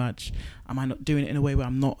pleasure too much? Am I not doing it in a way where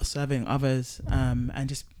I'm not serving others? And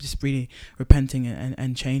just really repenting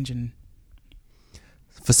and changing.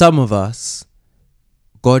 For some of us,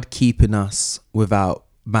 God keeping us without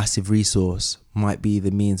massive resource might be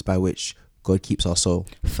the means by which God keeps our soul.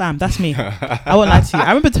 Fam, that's me. I won't lie to you. I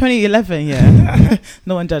remember 2011, yeah.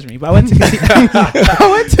 No one judged me, but I went to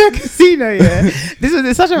a casino, yeah.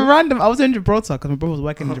 It's such a random. I was in Gibraltar because my brother was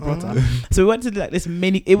working in Gibraltar. So we went to like this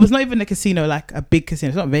mini. It was not even a casino, like a big casino.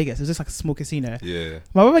 It's not Vegas. It was just like a small casino. Yeah.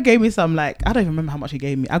 My brother gave me some, like, I don't even remember how much he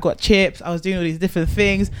gave me. I got chips. I was doing all these different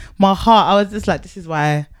things. My heart, I was just like, this is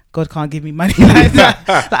why God can't give me money like that.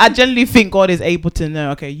 Like, I generally think God is able to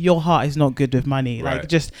know, okay, your heart is not good with money. Right. Like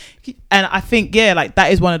just, and I think, like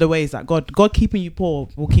that is one of the ways that God keeping you poor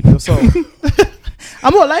will keep your soul.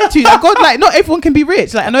 I'm not lying to you. Like God, like not everyone can be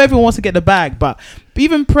rich. Like I know everyone wants to get the bag, but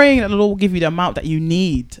even praying that the Lord will give you the amount that you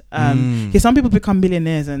need. Because some people become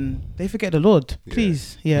millionaires and they forget the Lord.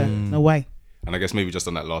 Please, no way. And I guess maybe just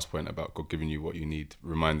on that last point about God giving you what you need,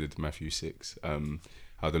 reminded Matthew 6.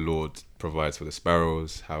 How the Lord provides for the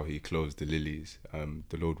sparrows, how he clothes the lilies.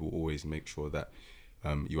 The Lord will always make sure that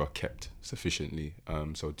you are kept sufficiently.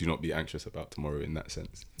 So do not be anxious about tomorrow in that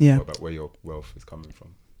sense. Yeah. Or about where your wealth is coming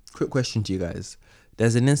from. Quick question to you guys.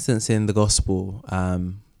 There's an instance in the gospel,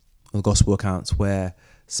 the gospel accounts, where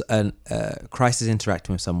Christ is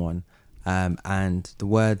interacting with someone, and the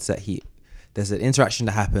words that there's an interaction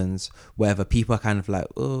that happens wherever people are kind of like,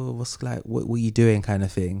 oh, what are you doing, kind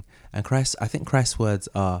of thing. And I think Christ's words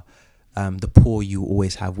are, the poor you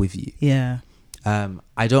always have with you. Yeah.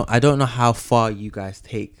 I don't know how far you guys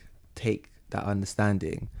take that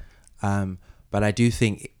understanding, but I do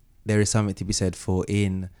think there is something to be said for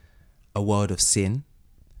in a world of sin,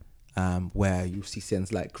 where you see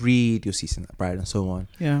sins like greed, you'll see sins like pride and so on.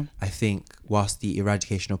 Yeah. I think whilst the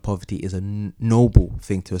eradication of poverty is a noble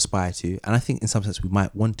thing to aspire to, and I think in some sense we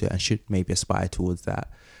might want to and should maybe aspire towards that,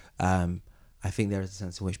 I think there is a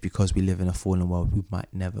sense in which because we live in a fallen world, we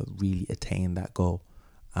might never really attain that goal.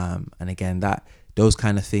 And again, that those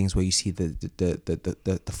kind of things where you see the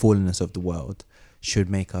fallenness of the world should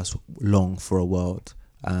make us long for a world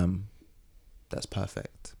that's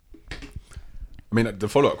perfect. I mean, the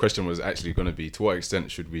follow-up question was actually going to be, to what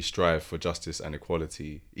extent should we strive for justice and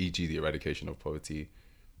equality, e.g. the eradication of poverty,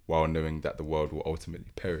 while knowing that the world will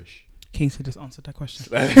ultimately perish? Kingsley just answered that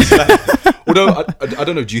question. Although, I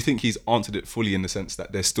don't know, do you think he's answered it fully in the sense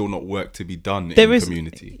that there's still not work to be done in the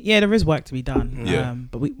community? Yeah, there is work to be done. Yeah.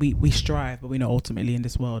 But we strive, but we know ultimately in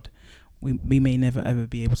this world, we may never ever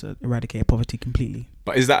be able to eradicate poverty completely.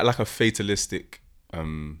 But is that like a fatalistic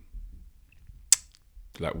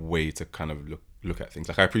like way to kind of look at things?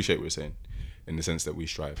 Like, I appreciate what you're saying in the sense that we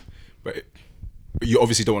strive, but you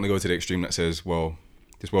obviously don't want to go to the extreme that says, well,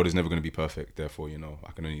 this world is never going to be perfect, therefore,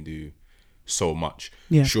 I can only do so much.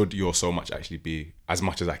 Yeah. Should your so much actually be as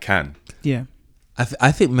much as I can? Yeah.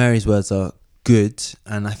 I think Mary's words are good,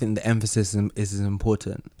 and I think the emphasis is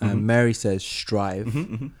important. Mary says strive,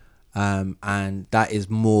 and that is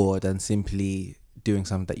more than simply doing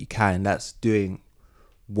something that you can. That's doing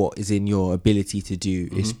what is in your ability to do.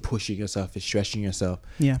 Is pushing yourself, is stretching yourself.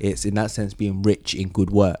 Yeah. It's in that sense being rich in good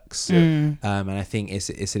works. Yeah. And I think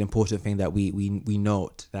it's an important thing that we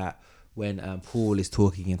note that when Paul is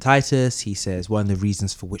talking in Titus, he says one of the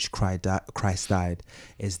reasons for which Christ died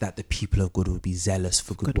is that the people of God will be zealous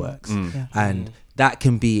for good works. Yeah. And that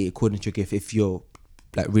can be according to your gift. If you're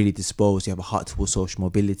like really disposed, you have a heart towards social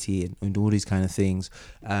mobility and all these kind of things,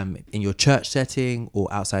 in your church setting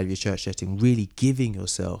or outside of your church setting, really giving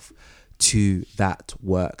yourself to that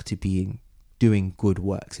work, to doing good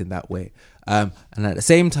works in that way. And at the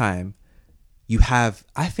same time, you have,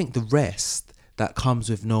 I think, the rest that comes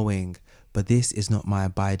with knowing, but this is not my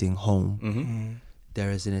abiding home.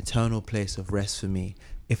 There is an eternal place of rest for me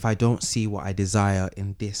if I don't see what I desire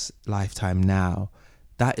in this lifetime now,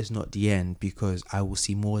 that is not the end, because I will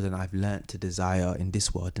see more than I've learnt to desire in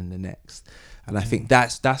this world and the next. And I think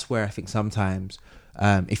that's where I think sometimes,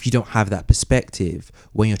 if you don't have that perspective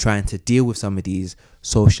when you're trying to deal with some of these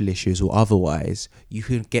social issues or otherwise, you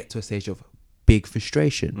can get to a stage of big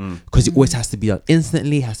frustration, because it always has to be done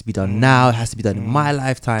instantly, has to be done now, it has to be done in my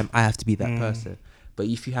lifetime, I have to be that person. But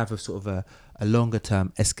if you have a sort of a longer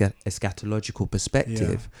term eschatological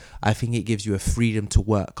perspective, I think it gives you a freedom to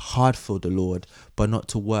work hard for the Lord, but not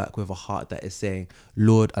to work with a heart that is saying,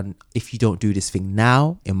 Lord, and if you don't do this thing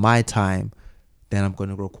now in my time, then I'm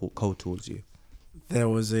going to grow cold towards you. There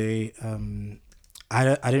was I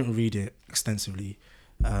didn't read it extensively,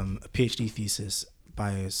 a PhD thesis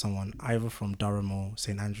by someone either from Durham or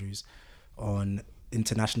St. Andrews on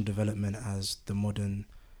international development as the modern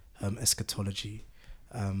eschatology.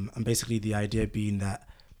 And basically the idea being that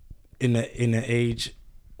in an age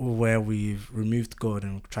where we've removed God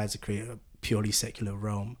and tried to create a purely secular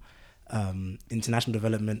realm, international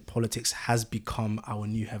development politics has become our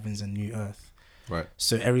new heavens and new earth. Right.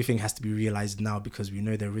 So everything has to be realized now, because we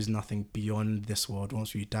know there is nothing beyond this world.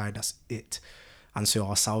 Once we die, that's it. And so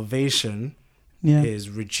our salvation is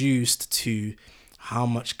reduced to how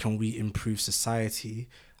much can we improve society,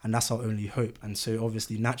 and that's our only hope. And so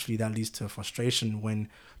obviously naturally that leads to a frustration when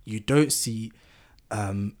you don't see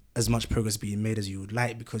as much progress being made as you would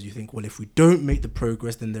like, because you think, well, if we don't make the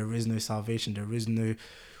progress, then there is no salvation,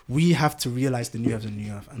 we have to realize the new heavens and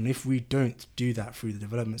new earth. And if we don't do that through the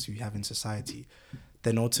developments we have in society,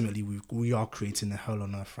 then ultimately we are creating a hell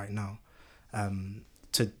on earth right now.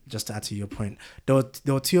 To add to your point, there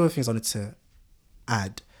were two other things I wanted to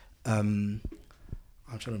add. I'm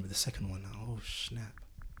trying to remember the second one now. Oh snap!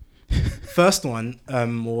 First one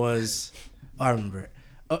was, I remember it.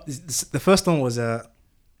 The first one was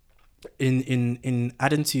in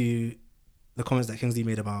adding to the comments that Kingsley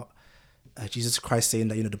made about Jesus Christ saying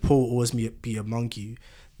that, the poor will always be among you.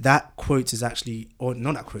 That quote is actually, or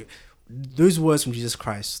not that quote, those words from Jesus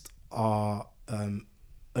Christ are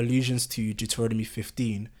allusions to Deuteronomy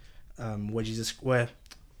 15, where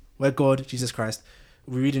God, Jesus Christ,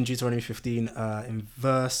 we read in Deuteronomy 15 in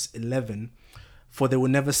verse 11, for they will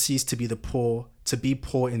never cease to be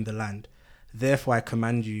poor in the land. Therefore I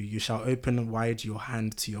command you, you shall open wide your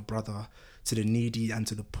hand to your brother, to the needy and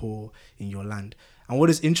to the poor in your land. And what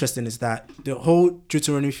is interesting is that the whole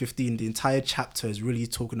Deuteronomy 15, the entire chapter is really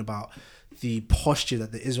talking about the posture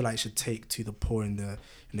that the Israelites should take to the poor in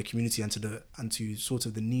the community, and to sort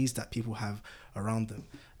of the needs that people have around them.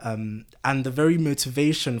 And the very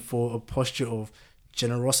motivation for a posture of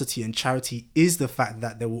generosity and charity is the fact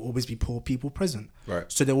that there will always be poor people present. Right.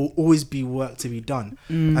 So there will always be work to be done.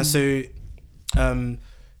 And so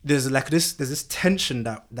there's this tension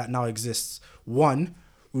that now exists. One,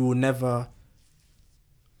 we will never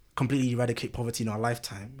completely eradicate poverty in our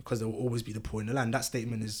lifetime, because there will always be the poor in the land. That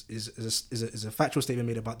statement is a factual statement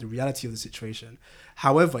made about the reality of the situation.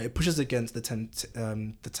 However, it pushes against the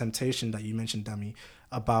temptation that you mentioned, Dami,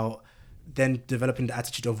 about then developing the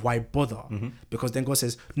attitude of why bother, because then God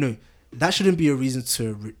says, no, that shouldn't be a reason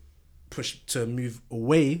to move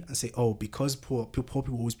away and say, oh, because poor people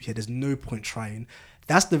will always be here, there's no point trying.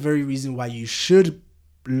 That's the very reason why you should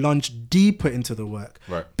lunge deeper into the work,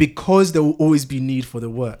 right? Because there will always be need for the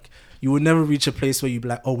work. You will never reach a place where you'll be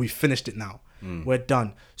like, oh, we finished it now, we're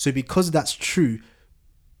done. So because that's true,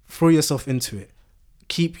 throw yourself into it.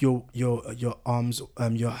 Keep your arms,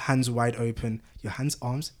 your hands wide open, hands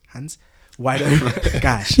wide open.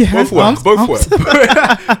 Gosh, both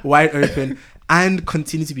work. Wide open, and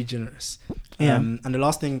continue to be generous. And the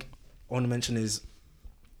last thing I want to mention is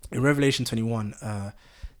in Revelation 21,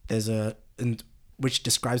 which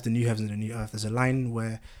describes the new heavens and the new earth. There's a line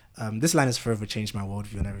where this line has forever changed my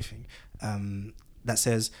worldview and everything. That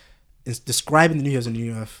says, in describing the new heavens and the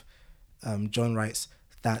new earth, John writes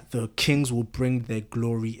that the kings will bring their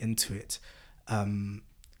glory into it. And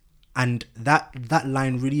that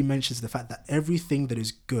line really mentions the fact that everything that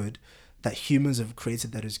is good, that humans have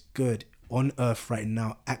created that is good on earth right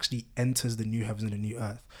now, actually enters the new heavens and the new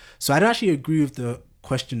earth. So I don't actually agree with the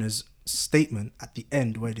questioner's statement at the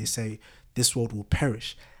end where they say this world will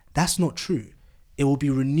perish. That's not true. It will be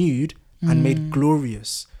renewed and made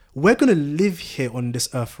glorious. We're going to live here on this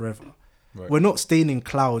earth forever. Right. We're not staying in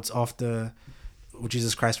clouds after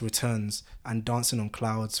Jesus Christ returns and dancing on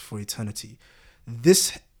clouds for eternity.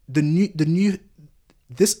 This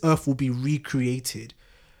earth will be recreated,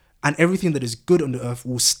 and everything that is good on the earth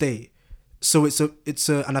will stay. So it's a,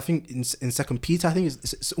 and I think in 2 Peter, I think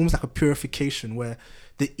it's almost like a purification where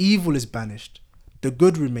the evil is banished, the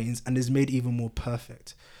good remains and is made even more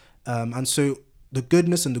perfect. And so the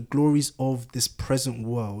goodness and the glories of this present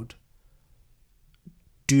world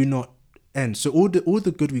do not end. So all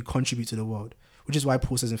the good we contribute to the world, which is why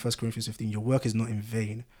Paul says in 1 Corinthians 15, your work is not in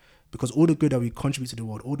vain, because all the good that we contribute to the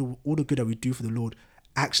world, all the good that we do for the Lord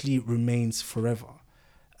actually remains forever.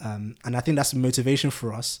 And I think that's a motivation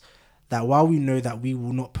for us, that while we know that we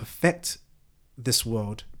will not perfect this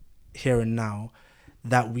world here and now,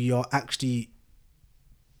 that we are actually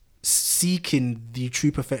seeking the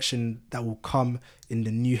true perfection that will come in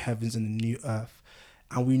the new heavens and the new earth.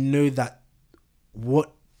 And we know that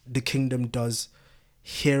what the kingdom does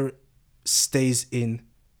here stays into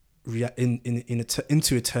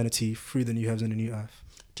eternity through the new heavens and the new earth.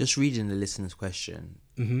 Just reading the listener's question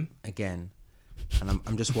again, and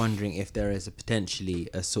I'm just wondering if there is potentially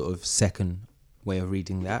a sort of second way of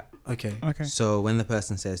reading that. Okay. So when the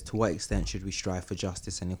person says, to what extent should we strive for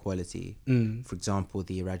justice and equality? For example,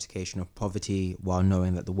 the eradication of poverty while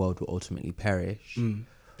knowing that the world will ultimately perish.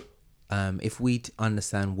 If we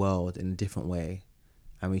understand world in a different way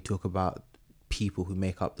and we talk about people who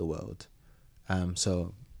make up the world,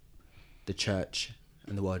 so the church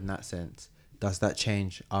and the world in that sense, does that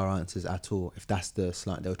change our answers at all if that's the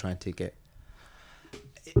slant they were trying to get?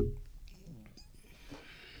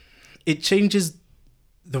 It changes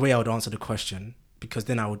the way I would answer the question, because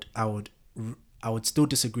then I would still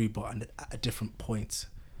disagree, but at a different point.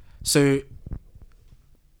 So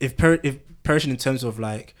if perishing in terms of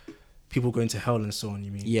like people going to hell and so on,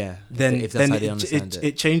 you mean? Yeah. Then if that's how they understand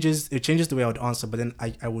it changes the way I would answer, but then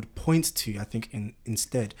I would point to, I think,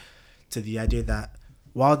 instead to the idea that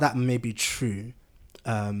while that may be true,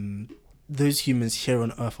 those humans here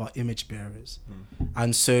on earth are image bearers,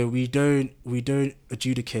 and so we don't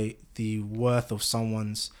adjudicate the worth of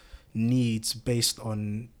someone's needs based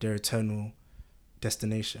on their eternal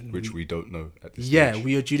destination, which we don't know at this stage.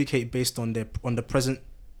 We adjudicate based on the present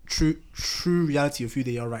true reality of who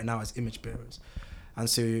they are right now as image bearers. And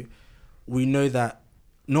so we know that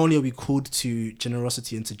not only are we called to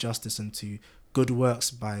generosity and to justice and to good works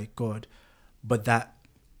by God, but that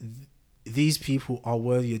these people are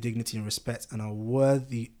worthy of dignity and respect and are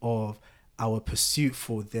worthy of our pursuit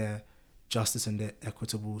for their justice and their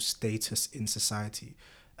equitable status in society,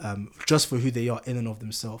 just for who they are in and of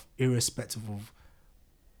themselves, irrespective of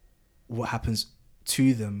what happens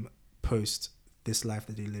to them post this life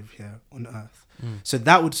that they live here on earth. So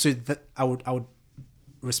I would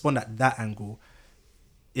respond at that angle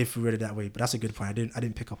if we read it that way. But that's a good point. I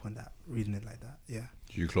didn't pick up on that reading it like that. Yeah.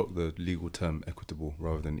 Do you clock the legal term equitable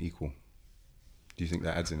rather than equal? Do you think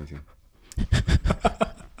that adds anything?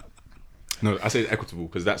 No, I say equitable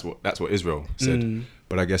because that's what Israel said.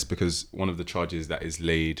 But I guess because one of the charges that is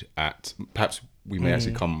laid at, perhaps we may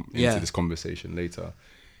actually come into this conversation later,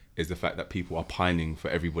 is the fact that people are pining for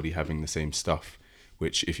everybody having the same stuff,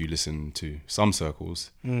 which, if you listen to some circles,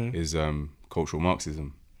 is cultural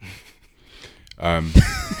Marxism.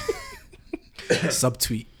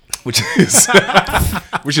 Subtweet. which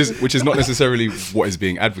is not necessarily what is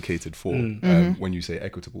being advocated for when you say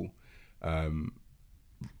equitable.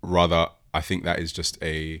 Rather, I think that is just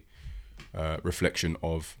a reflection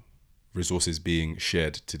of resources being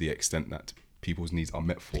shared to the extent that people's needs are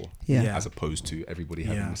met for, as opposed to everybody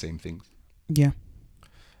having the same things. Yeah.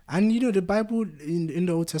 And the Bible, in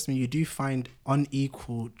the Old Testament, you do find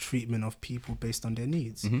unequal treatment of people based on their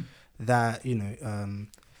needs. That,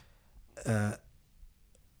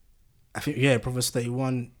 I think, Proverbs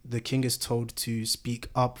 31, the king is told to speak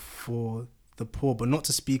up for the poor, but not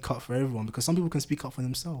to speak up for everyone, because some people can speak up for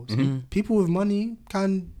themselves. People with money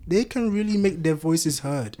can really make their voices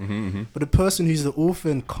heard. But the person who's the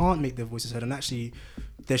orphan can't make their voices heard. And actually,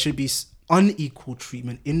 there should be unequal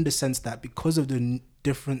treatment in the sense that because of the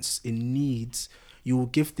difference in needs, you will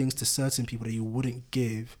give things to certain people that you wouldn't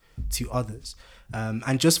give to others.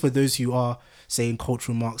 And just for those who are saying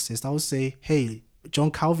cultural Marxist, I would say, hey,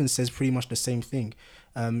 John Calvin says pretty much the same thing.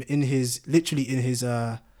 In his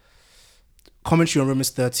commentary on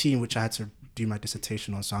Romans 13, which I had to do my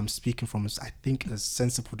dissertation on, so I'm speaking from, I think, a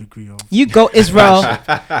sensible degree of... You go, Israel.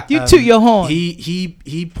 You toot your horn.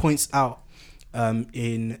 He points out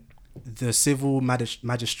in the civil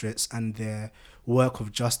magistrates and their work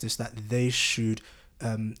of justice that they should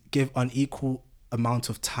give unequal amount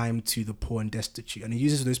of time to the poor and destitute. And he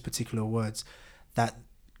uses those particular words, that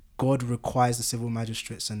God requires the civil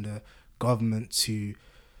magistrates and the government to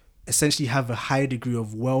essentially have a higher degree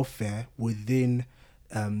of welfare within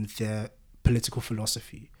their political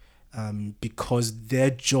philosophy, because their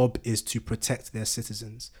job is to protect their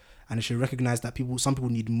citizens. And they should recognize that some people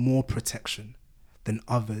need more protection than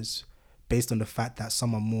others based on the fact that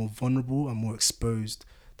some are more vulnerable and more exposed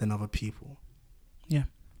than other people. Yeah.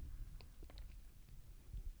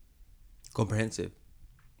 Comprehensive.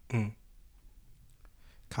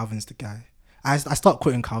 Calvin's the guy. I start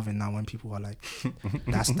quoting Calvin now when people are like,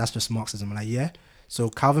 that's just Marxism. I'm like, yeah. So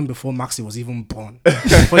Calvin before Marxism was even born,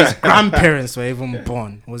 before his grandparents were even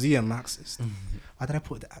born, was he a Marxist? Why did I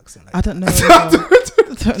put the accent like I don't know. I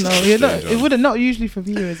don't know. It would have not usually for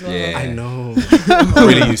you as well. Yeah. I know. Not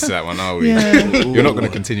really used to that one, are we? Yeah. You're not going to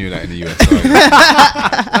continue that in the US, are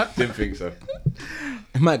you? Didn't think so.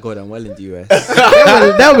 It might go down well in the US.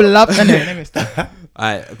 They would love. Anyway, let me stop.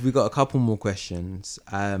 Alright, we got a couple more questions.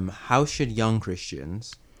 How should young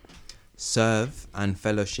Christians serve and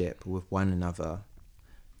fellowship with one another,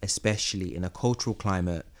 especially in a cultural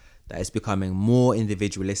climate that is becoming more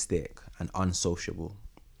individualistic and unsociable?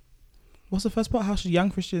 What's the first part? How should young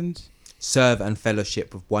Christians serve and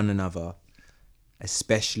fellowship with one another,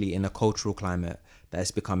 especially in a cultural climate that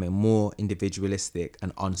is becoming more individualistic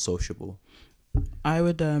and unsociable? I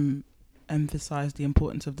would emphasize the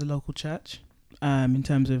importance of the local church in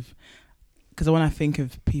terms of, because when I think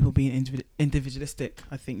of people being individualistic,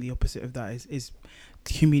 I think the opposite of that is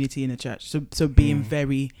community in the church. So being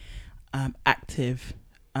very active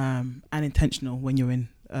and intentional when you're in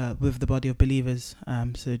with the body of believers.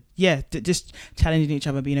 Just challenging each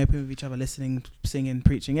other, being open with each other, listening, singing,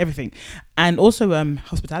 preaching, everything, and also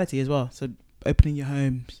hospitality as well. So opening your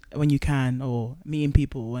homes when you can, or meeting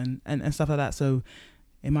people and stuff like that. So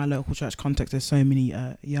in my local church context, there's so many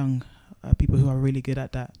young people who are really good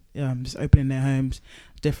at that, just opening their homes,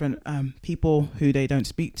 different people who they don't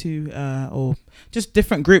speak to, or just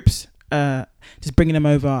different groups, just bringing them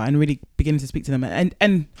over and really beginning to speak to them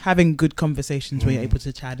and having good conversations where you're able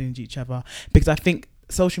to challenge each other. Because I think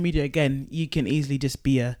social media, again, you can easily just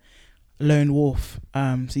be a lone wolf.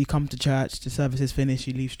 So you come to church, the service is finished,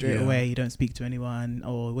 you leave straight away, you don't speak to anyone,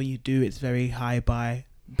 or when you do, it's very hi, bye,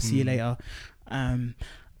 see you later.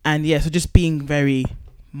 So just being very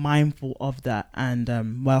mindful of that, and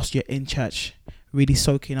whilst you're in church, really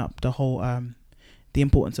soaking up the whole the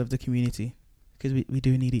importance of the community, because we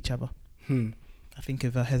do need each other. I think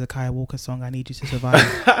of a Hezekiah Walker song, "I Need You to Survive."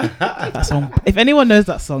 That song, if anyone knows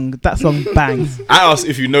that song bangs. I asked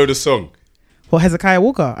if you know the song. Well, Hezekiah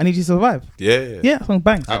Walker, "I Need You to Survive." Yeah, that song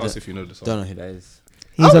bangs. I asked if you know the song. Don't know who that is.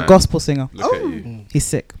 He's a gospel singer. Look at you, He's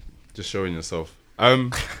sick. just showing yourself. I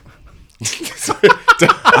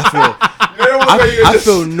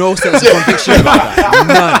feel no sense of conviction about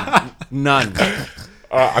that. None.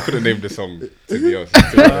 I couldn't name the song, to be honest.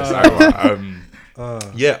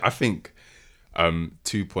 I think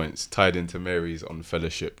 2 points tied into Mary's on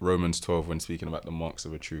fellowship. Romans 12, when speaking about the marks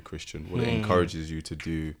of a true Christian, what it encourages you to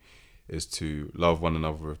do is to love one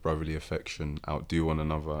another with brotherly affection, outdo one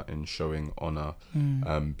another in showing honor,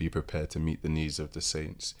 be prepared to meet the needs of the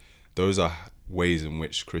saints. Those are ways in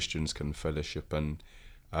which Christians can fellowship, and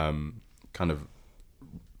kind of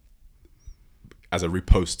as a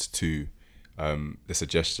riposte to the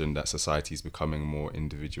suggestion that society is becoming more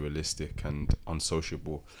individualistic and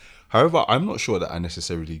unsociable. However, I'm not sure that I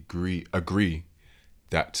necessarily agree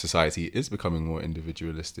that society is becoming more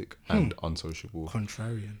individualistic and unsociable.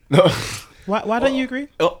 Contrarian. No. Why don't you agree?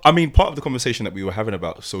 I mean, part of the conversation that we were having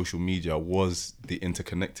about social media was the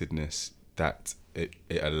interconnectedness that it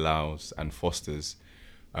allows and fosters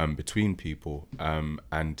between people,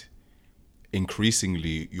 and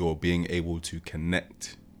increasingly you're being able to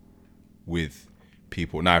connect with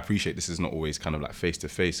people. Now, I appreciate this is not always kind of like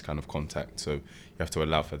face-to-face kind of contact, so you have to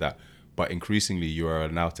allow for that, but increasingly you are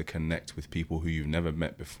allowed to connect with people who you've never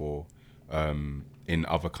met before in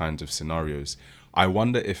other kinds of scenarios. I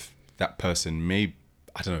wonder if that person may,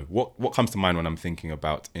 I don't know, what comes to mind when I'm thinking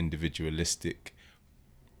about individualistic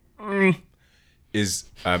is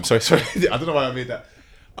sorry I don't know why I made that.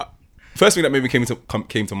 First thing that maybe came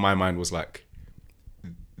to my mind was like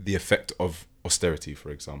the effect of austerity,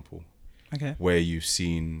 for example. Okay. Where you've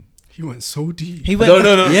seen. He went so deep. He went.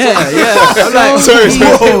 No. Yeah. I'm like, sorry.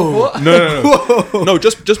 No.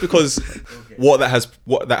 Just because what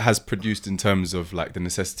that has produced in terms of like the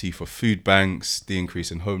necessity for food banks, the increase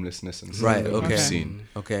in homelessness, and stuff that we've seen.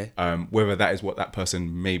 Okay. Whether that is what that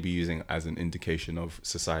person may be using as an indication of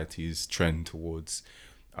society's trend towards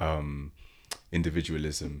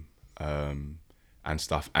individualism and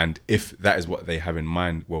stuff, and if that is what they have in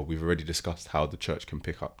mind, well, we've already discussed how the church can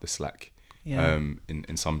pick up the slack.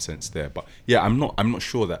 In some sense there, but I'm not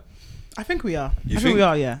sure that. I think we are. I think we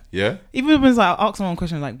are. Yeah. Yeah. Even when it's like I ask someone a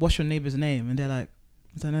question like, "What's your neighbour's name?" and they're like,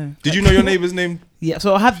 "I don't know." Did you know your neighbour's name? Yeah.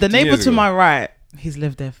 So I have the neighbour to my right. He's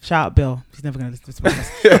lived there. Shout out Bill. He's never going to listen to this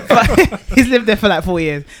podcast. But he's lived there for like 4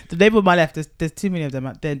 years. The neighbour on my left, there's too many of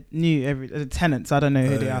them. They're new, tenants. I don't know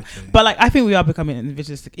who they are. Okay. But like, I think we are becoming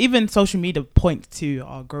individualistic. Even social media points to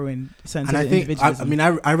our growing sense of individualism.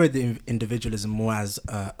 I read the individualism more as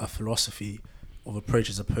a philosophy of approach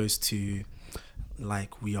as opposed to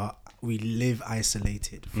like we live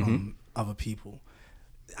isolated from other people.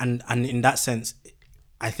 And in that sense,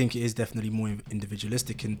 I think it is definitely more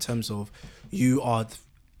individualistic in terms of you are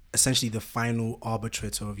essentially the final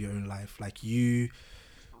arbitrator of your own life. Like you,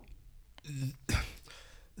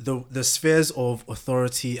 the spheres of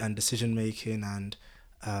authority and decision making and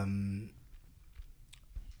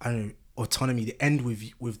autonomy, they end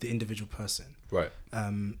with the individual person. Right.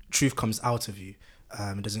 Truth comes out of you.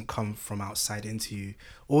 It doesn't come from outside into you.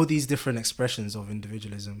 All these different expressions of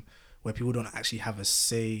individualism where people don't actually have a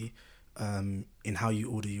say in how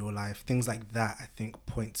you order your life. Things like that, I think,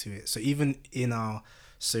 point to it. So even in our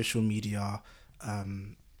social media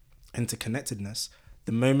interconnectedness,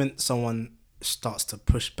 the moment someone starts to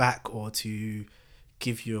push back or to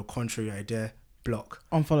give you a contrary idea, block.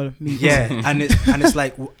 Unfollow me. Yeah, and it's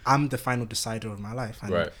like I'm the final decider of my life.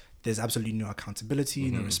 And right. There's absolutely no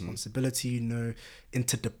accountability, no responsibility, no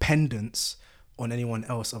interdependence on anyone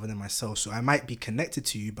else other than myself. So I might be connected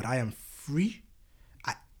to you, but I am free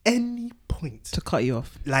at any point to cut you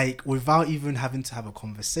off, like without even having to have a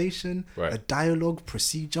conversation, right. A dialogue,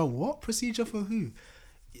 procedure. What procedure for who?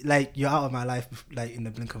 Like, you're out of my life, like in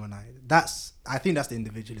the blink of an eye. I think that's the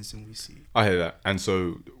individualism we see. I hear that. And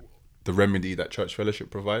so the remedy that church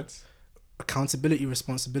fellowship provides? Accountability,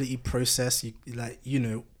 responsibility, process,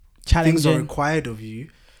 challenging. Things are required of you.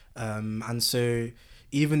 And so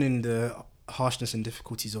even in the harshness and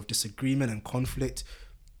difficulties of disagreement and conflict,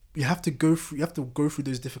 you have to go through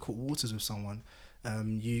those difficult waters with someone.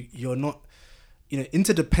 You're not,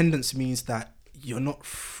 interdependence means that you're not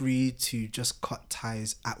free to just cut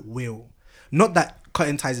ties at will. Not that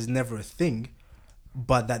cutting ties is never a thing,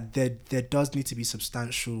 but that there does need to be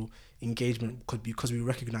substantial engagement because we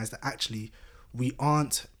recognize that actually we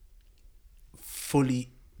aren't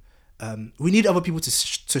fully. We need other people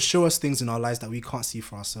to show us things in our lives that we can't see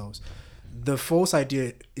for ourselves. The false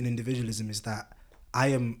idea in individualism is that I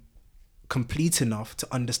am complete enough to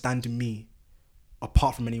understand me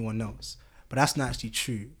apart from anyone else. But that's not actually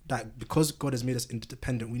true. That because God has made us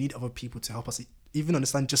interdependent, we need other people to help us even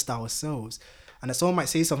understand just ourselves. And that someone might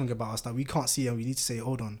say something about us that we can't see, and we need to say,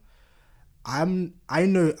 hold on, I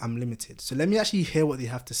know I'm limited. So let me actually hear what they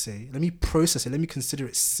have to say. Let me process it. Let me consider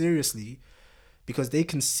it seriously, because they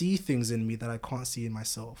can see things in me that I can't see in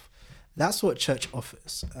myself. That's what church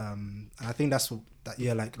offers. And I think that's what,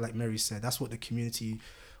 like Mary said, that's what the community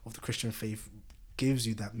of the Christian faith gives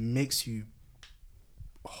you, that makes you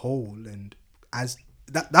whole. And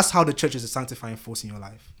that's how the church is a sanctifying force in your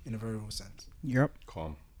life, in a very real sense. Yep.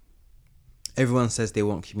 Calm. Everyone says they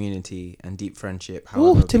want community and deep friendship.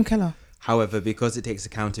 Oh, Tim Keller. However, because it takes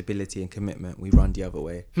accountability and commitment, we run the other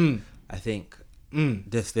way. I think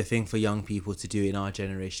the thing for young people to do in our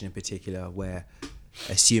generation in particular, where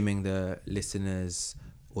assuming the listeners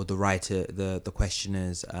or the writer, the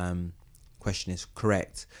questioner's question is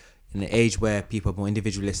correct, in an age where people are more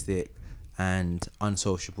individualistic and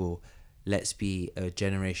unsociable, let's be a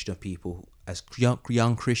generation of people, as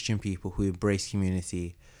young Christian people, who embrace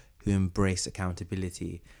community, who embrace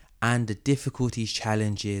accountability, and the difficulties,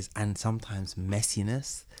 challenges, and sometimes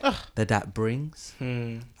messiness that brings,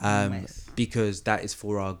 because that is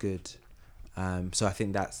for our good. So I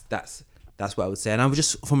think that's what I would say. And I would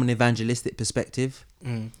just, from an evangelistic perspective,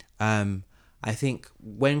 I think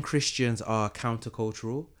when Christians are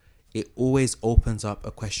countercultural, it always opens up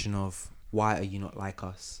a question of, why are you not like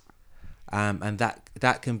us? And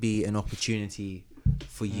that can be an opportunity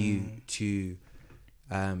for you to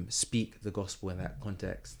speak the gospel in that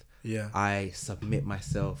context. Yeah, I submit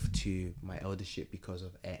myself to my eldership because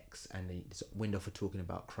of X, and then it's a window for talking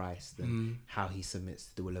about Christ and how he submits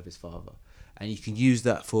to the will of his Father. And you can use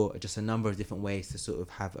that for just a number of different ways to sort of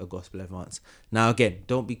have a gospel advance. Now, again,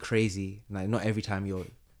 don't be crazy. Like, not every time you're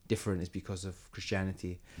different is because of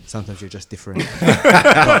Christianity. Sometimes you're just different.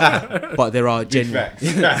 but there are genuinely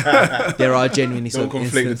don't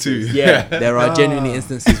conflate the two. Yeah, there are genuinely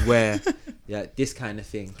instances where this kind of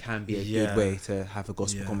thing can be a good way to have a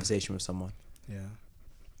gospel conversation with someone. Yeah,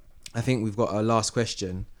 I think we've got our last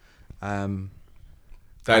question. That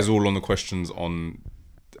is all on the questions on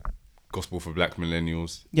Gospel for Black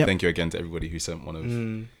Millennials. Yep. Thank you again to everybody who sent one of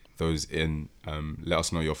those in. Let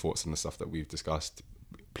us know your thoughts on the stuff that we've discussed.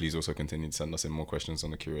 Please also continue to send us in more questions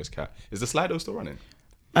on the Curious Cat. Is the Slido still running?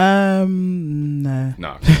 No.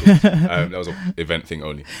 Nah. That was an event thing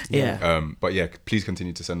only. Yeah. But yeah, please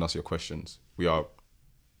continue to send us your questions. We are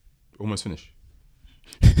almost finished.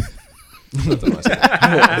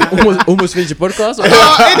 almost finished your podcast.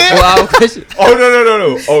 Wow, question. Oh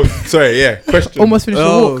no. Oh, sorry. Yeah, question. Almost finished the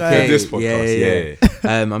walk. Okay. This podcast.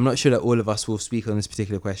 Yeah. I'm not sure that all of us will speak on this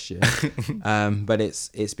particular question, but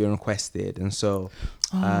it's been requested, and so.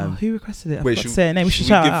 Who requested it? Wait, we should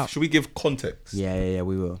shout out. Should we give context? Yeah,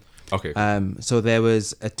 we will. Okay. So there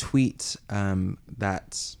was a tweet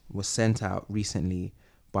that was sent out recently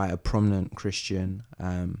by a prominent Christian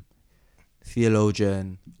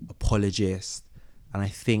theologian, apologist, and I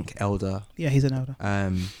think elder. Yeah, he's an elder.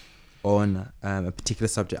 On a particular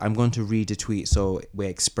subject. I'm going to read the tweet, so we're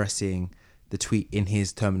expressing the tweet in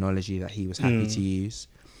his terminology that he was happy to use.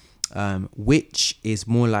 Which is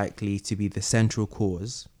more likely to be the central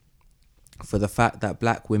cause for the fact that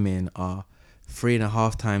black women are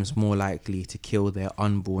 3.5 times more likely to kill their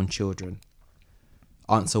unborn children?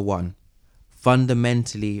 Answer 1,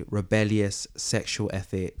 fundamentally rebellious sexual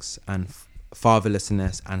ethics and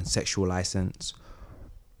fatherlessness and sexual license.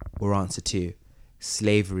 Or answer 2,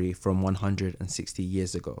 slavery from 160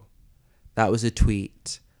 years ago. That was a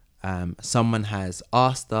tweet. Someone has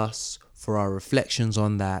asked us for our reflections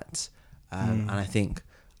on that, and I think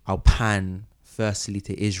I'll pan firstly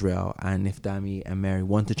to Israel, and if Dami and Mary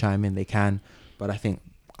want to chime in, they can, but I think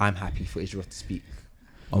I'm happy for Israel to speak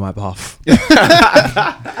on my behalf.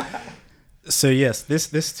 So yes,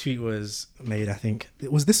 this tweet was made, I think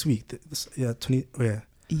it was this week. This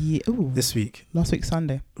week. Last week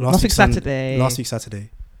Sunday. Last week Saturday.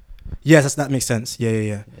 Yes, that makes sense.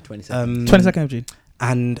 Yeah. 22nd of June.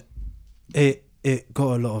 And it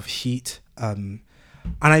got a lot of heat. I'm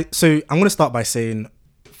going to start by saying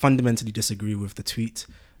fundamentally disagree with the tweet,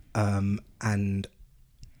 and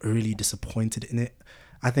really disappointed in it.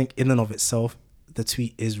 I think in and of itself, the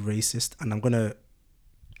tweet is racist, and I'm going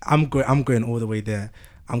all the way there.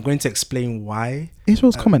 I'm going to explain why.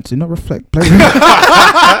 Israel's comments do not reflect.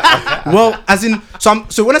 Well, as in,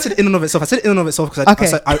 so when I said in and of itself, I said in and of itself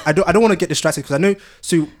because I don't want to get distracted, because I know.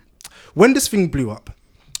 So when this thing blew up,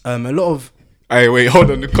 a lot of. Hey, wait, hold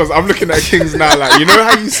on, because I'm looking at Kings now, like, you know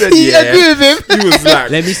how you said, he agree with him. He was like,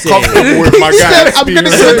 let me say, comfortable with my guy. I'm going to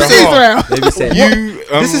say Israel. Let me say,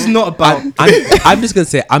 this is not about. I'm just going to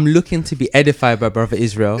say, I'm looking to be edified by Brother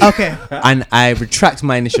Israel. Okay. And I retract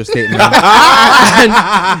my initial statement.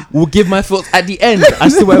 And will give my thoughts at the end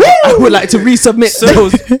as to whether I would like to resubmit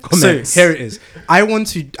those comments. So here it is. I want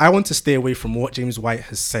to stay away from what James White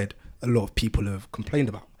has said a lot of people have complained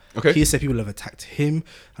about. Okay. He said people have attacked him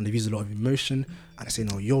and they've used a lot of emotion, and they say,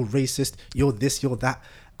 no, you're racist, you're this, you're that.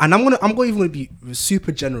 And I'm going to be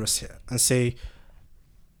super generous here and say,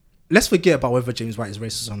 let's forget about whether James White is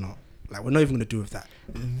racist or not. Like, we're not even going to do with that.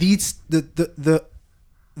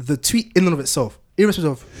 The tweet in and of itself,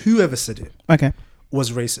 irrespective of whoever said it, okay,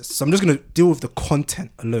 was racist. So I'm just going to deal with the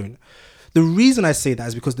content alone. The reason I say that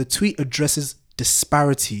is because the tweet addresses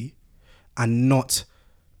disparity and not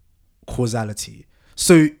causality.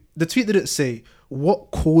 So the tweet didn't say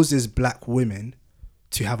what causes black women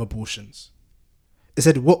to have abortions. It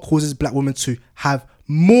said what causes black women to have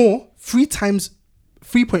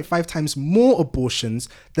 3.5 times more abortions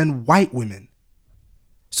than white women.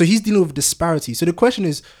 So he's dealing with disparity. So the question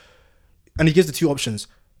is, and he gives the two options.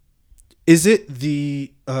 Is it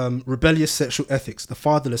the rebellious sexual ethics, the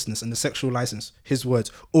fatherlessness and the sexual license, his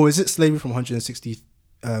words, or is it slavery from 160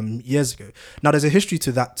 years ago? Now, there's a history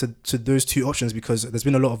to that, to those two options, because there's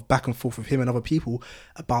been a lot of back and forth with him and other people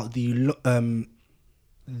about the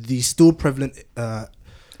still prevalent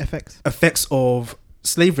effects of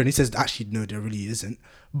slavery. And he says, actually, no, there really isn't,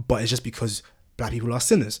 but it's just because black people are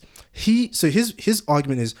sinners. So his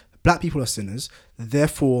argument is black people are sinners,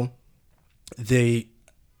 therefore they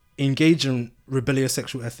engage in rebellious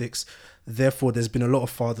sexual ethics, therefore there's been a lot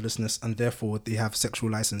of fatherlessness, and therefore they have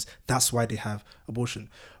sexual license. That's why they have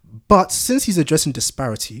abortion. But since he's addressing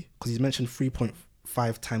disparity, because he's mentioned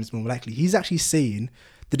 3.5 times more likely, he's actually saying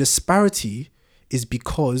the disparity is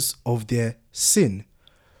because of their sin,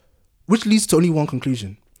 which leads to only one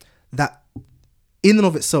conclusion, that in and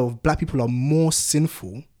of itself, black people are more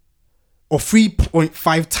sinful, or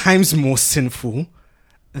 3.5 times more sinful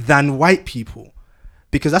than white people.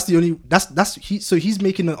 Because so he's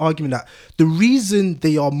making an argument that the reason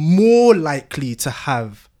they are more likely to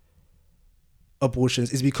have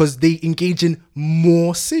abortions is because they engage in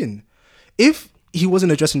more sin. If he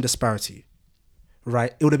wasn't addressing disparity,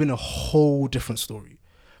 right, it would have been a whole different story.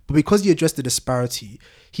 But because he addressed the disparity,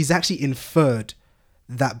 he's actually inferred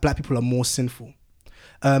that black people are more sinful.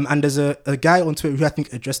 And there's a guy on Twitter who I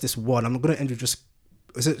think addressed this well. I'm going to end with just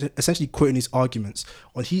essentially quoting his arguments.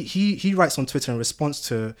 Or he writes on Twitter in response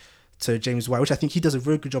to James White, which I think he does a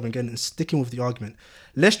very good job in getting and sticking with the argument.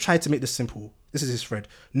 Let's try to make this simple. This is his thread.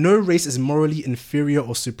 No race is morally inferior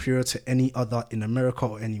or superior to any other in America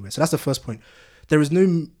or anywhere. So that's the first point.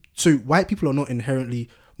 So white people are not inherently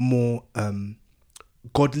more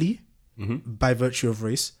godly by virtue of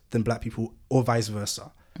race than black people, or vice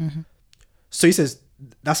versa. Mm-hmm. So he says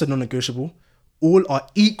that's a non-negotiable. All are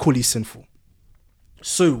equally sinful.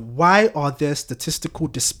 So why are there statistical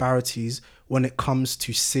disparities when it comes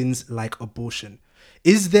to sins like abortion?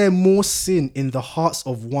 Is there more sin in the hearts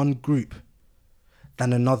of one group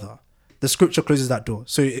than another? The scripture closes that door.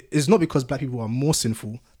 So it's not because black people are more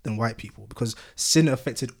sinful than white people, because sin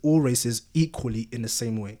affected all races equally in the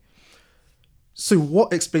same way. So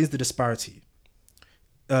what explains the disparity?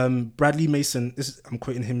 Bradley Mason, I'm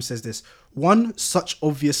quoting him, says this: one such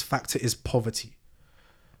obvious factor is poverty.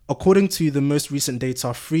 According to the most recent data,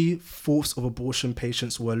 3/4 of abortion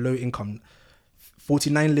patients were low income.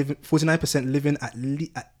 49% living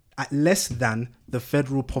at less than the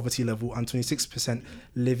federal poverty level, and 26%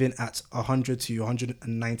 living at 100 to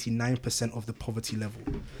 199% of the poverty level.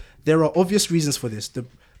 There are obvious reasons for this.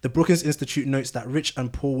 The Brookings Institute notes that rich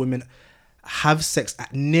and poor women have sex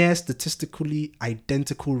at near statistically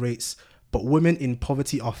identical rates, but women in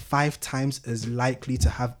poverty are 5 times as likely to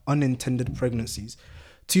have unintended pregnancies.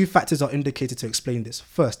 2 factors are indicated to explain this.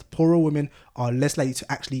 First, poorer women are less likely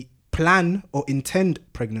to actually plan or intend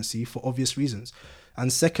pregnancy for obvious reasons.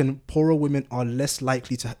 And second, poorer women are less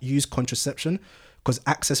likely to use contraception because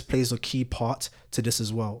access plays a key part to this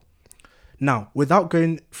as well. Now, without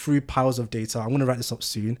going through piles of data, I'm going to write this up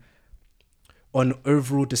soon, on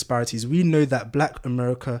overall disparities, we know that Black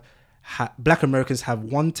Americans have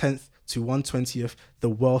 1/10 to 1/20 the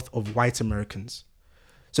wealth of white Americans.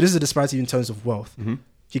 So this is a disparity in terms of wealth. Mm-hmm.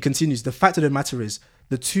 He continues, the fact of the matter is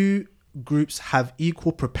the two groups have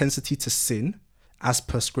equal propensity to sin as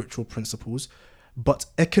per scriptural principles, but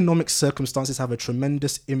economic circumstances have a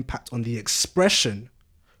tremendous impact on the expression,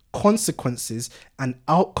 consequences, and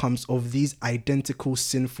outcomes of these identical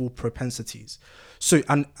sinful propensities. So,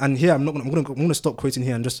 and here I'm going to stop quoting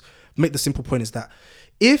here and just make the simple point is that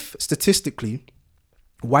if statistically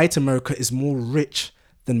white America is more rich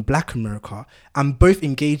than Black America, and both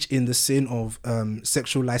engage in the sin of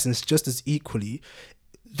sexual license just as equally,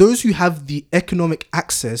 those who have the economic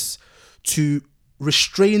access to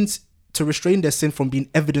restrain their sin from being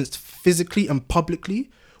evidenced physically and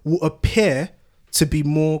publicly will appear to be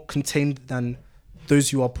more contained than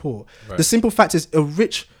those who are poor. Right. The simple fact is a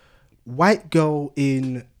rich white girl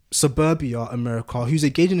in suburbia America who's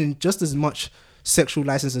engaging in just as much sexual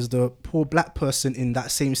license as the poor Black person in that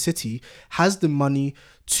same city has the money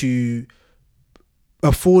to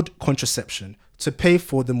afford contraception, to pay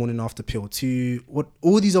for the morning after pill, to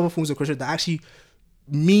all these other forms of contraception that actually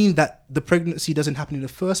mean that the pregnancy doesn't happen in the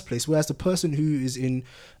first place, whereas the person who is in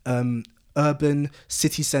urban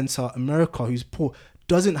city center America who's poor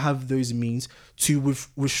doesn't have those means to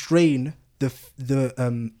restrain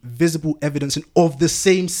the visible evidence of the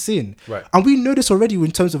same sin. Right. And we know this already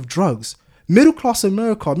in terms of drugs. Middle class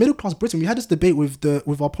America, middle class Britain, we had this debate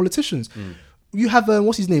with our politicians. You have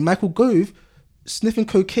what's his name, Michael Gove, sniffing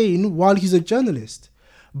cocaine while he's a journalist.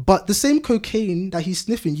 But the same cocaine that he's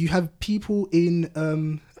sniffing, you have people in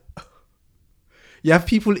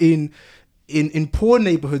poor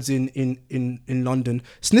neighborhoods in London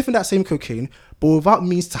sniffing that same cocaine, but without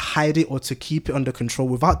means to hide it or to keep it under control,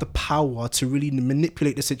 without the power to really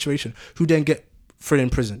manipulate the situation, who then get thrown in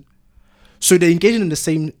prison. So they're engaging in the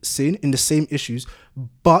same sin, in the same issues,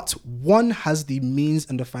 but one has the means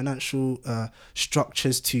and the financial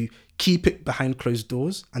structures to keep it behind closed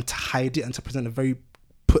doors and to hide it and to present a very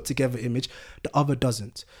put together image. The other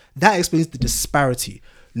doesn't. That explains the disparity,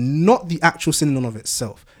 not the actual sin in and of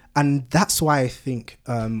itself. And that's why I think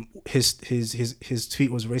his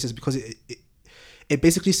tweet was racist, because it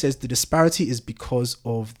basically says the disparity is because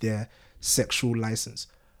of their sexual license.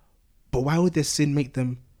 But why would their sin make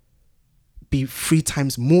them be 3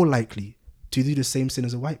 times more likely to do the same sin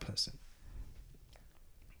as a white person?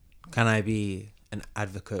 Can I be an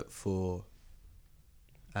advocate for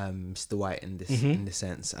Mr. White in this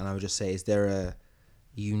sense? And I would just say, is there a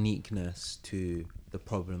uniqueness to the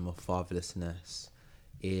problem of fatherlessness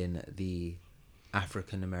in the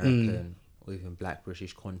African American or even Black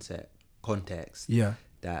British context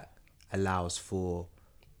that allows for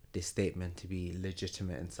this statement to be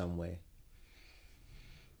legitimate in some way?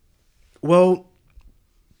 Well,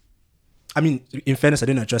 I mean, in fairness, I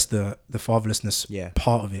didn't address the fatherlessness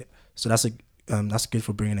part of it, so that's good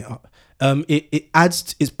for bringing it up. It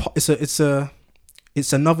adds it's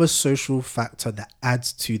it's another social factor that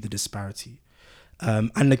adds to the disparity.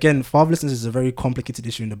 And again, fatherlessness is a very complicated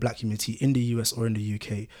issue in the black community in the US or in the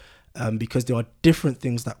UK, because there are different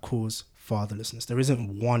things that cause fatherlessness. There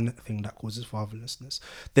isn't one thing that causes fatherlessness.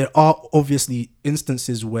 There are obviously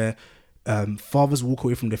instances where fathers walk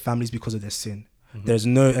away from their families because of their sin. Mm-hmm. There's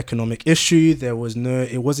no economic issue. It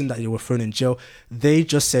wasn't that they were thrown in jail. They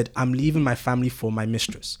just said, I'm leaving my family for my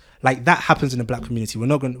mistress. Like, that happens in the black community. We're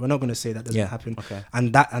not going to say that doesn't happen. Okay.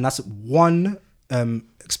 And that's one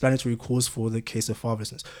explanatory cause for the case of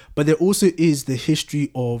fatherlessness. But there also is the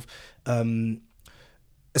history of,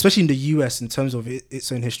 especially in the US in terms of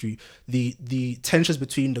its own history, the tensions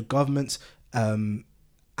between the government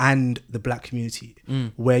and the black community,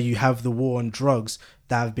 where you have the war on drugs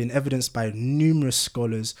that have been evidenced by numerous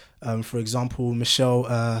scholars. For example,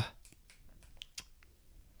 Michelle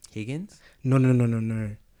Higgins? No.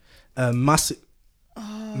 Mass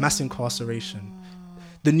incarceration.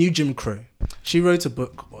 The New Jim Crow. She wrote a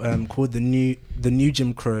book called The New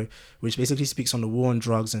Jim Crow, which basically speaks on the war on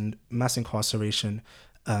drugs and mass incarceration,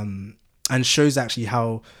 and shows actually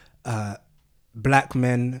how black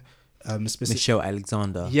men, Michelle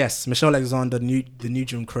Alexander. Yes, Michelle Alexander, The New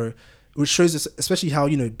Jim Crow, which shows us especially how,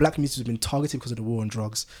 black communities have been targeted because of the war on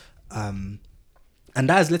drugs. And that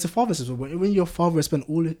has led to fatherlessness. When your father has spent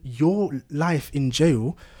all your life in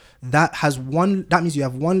jail, that means you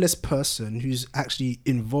have one less person who's actually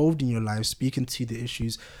involved in your life, speaking to the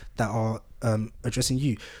issues that are addressing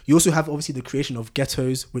you. You also have obviously the creation of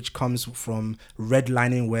ghettos, which comes from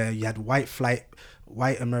redlining, where you had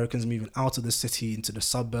white Americans moving out of the city into the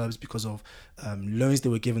suburbs because of loans they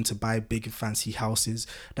were given to buy big fancy houses.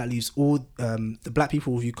 That leaves all the black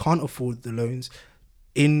people who can't afford the loans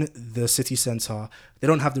in the city center. They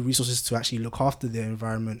don't have the resources to actually look after their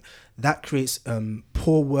environment. That creates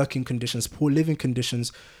poor working conditions, poor living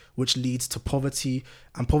conditions, which leads to poverty.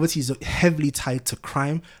 And poverty is heavily tied to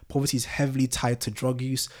crime. Poverty is heavily tied to drug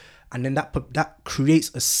use. And then that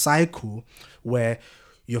creates a cycle where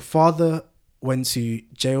your father went to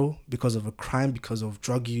jail because of a crime, because of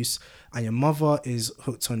drug use, and your mother is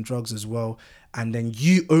hooked on drugs as well. And then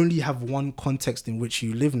you only have one context in which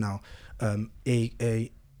you live now.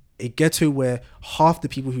 A ghetto where half the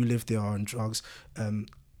people who live there are on drugs,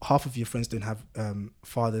 half of your friends don't have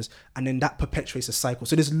fathers, and then that perpetuates a cycle.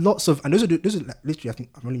 So there's lots of, and those are literally, I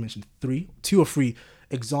think I've only mentioned 2 or 3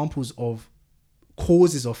 examples of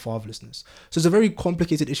causes of fatherlessness. So it's a very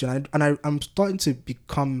complicated issue, and I'm starting to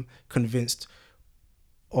become convinced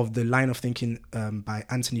of the line of thinking by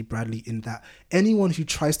Anthony Bradley, in that anyone who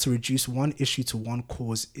tries to reduce one issue to one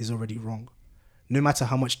cause is already wrong, no matter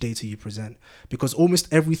how much data you present, because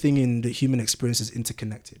almost everything in the human experience is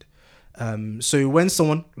interconnected. So when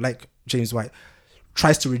someone like James White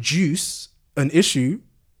tries to reduce an issue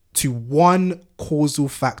to one causal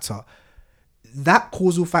factor, that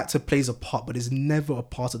causal factor plays a part, but is never a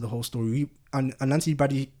part of the whole story. And Anthony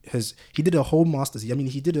Bradley he did a whole master's. I mean,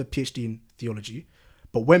 he did a PhD in theology,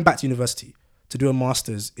 but went back to university to do a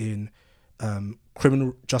master's in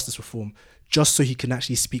criminal justice reform, just so he can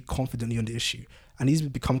actually speak confidently on the issue. And he's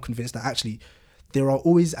become convinced that actually there are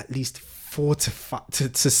always at least 4 to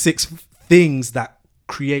 6 things that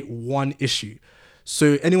create one issue.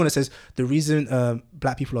 So anyone that says the reason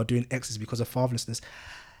black people are doing X is because of fatherlessness,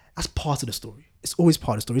 that's part of the story. It's always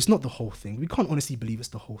part of the story. It's not the whole thing. We can't honestly believe it's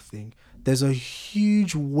the whole thing. There's a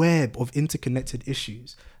huge web of interconnected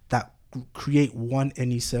issues that create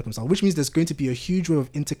any circumstance, which means there's going to be a huge web of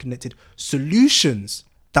interconnected solutions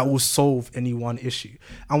that will solve any one issue.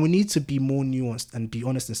 And we need to be more nuanced and be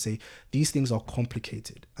honest and say these things are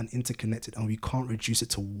complicated and interconnected, and we can't reduce it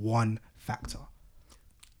to one factor.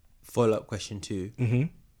 Follow-up question 2. Mm-hmm.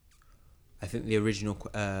 I think the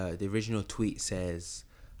original tweet says,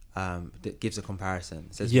 that gives a comparison.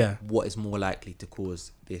 It says what is more likely to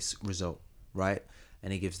cause this result, right?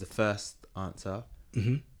 And it gives the first answer,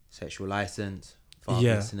 sexual license,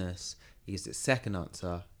 fatherlessness. He gives the second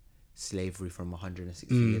answer, slavery from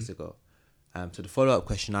 160 years ago. So the follow-up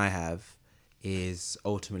question I have is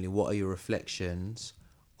ultimately, what are your reflections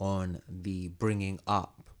on the bringing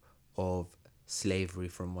up of slavery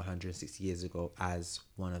from 160 years ago as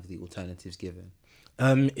one of the alternatives given?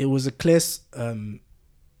 It was a clear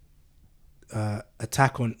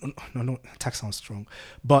attack on, no, attack sounds strong,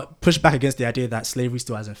 but push back against the idea that slavery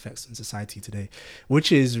still has effects in society today,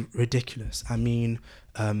 which is ridiculous. I mean,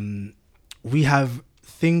 we have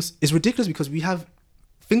things, it's ridiculous because we have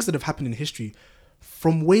things that have happened in history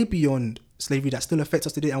from way beyond slavery that still affect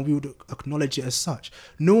us today, and we would acknowledge it as such.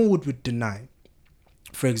 No one would deny,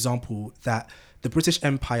 for example, that the British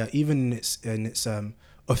Empire, even in its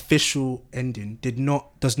official ending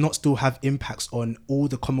does not still have impacts on all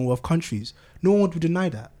the Commonwealth countries. No one would deny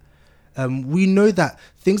that. We know that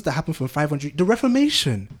things that happened from 500, the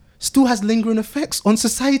Reformation still has lingering effects on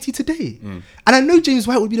society today. And I know James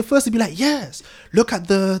White would be the first to be like, yes, look at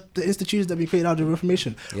the institutions that we created out of the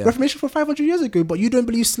Reformation. Yeah. Reformation from 500 years ago, but you don't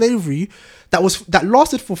believe slavery that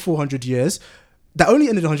lasted for 400 years, that only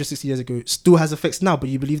ended 160 years ago, still has effects now, but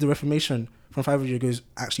you believe the Reformation from 500 years ago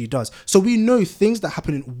actually does. So we know things that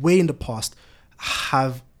happened way in the past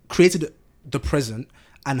have created the present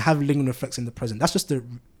and have lingering effects in the present. That's just a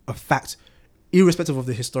fact, irrespective of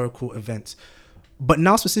the historical events. But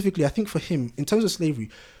now specifically, I think for him, in terms of slavery,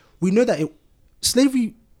 we know that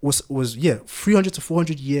slavery was 300 to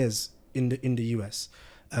 400 years in the US,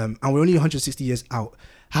 and we're only 160 years out.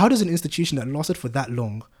 How does an institution that lasted for that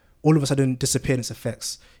long all of a sudden disappear in its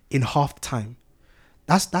effects in half the time?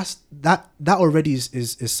 That already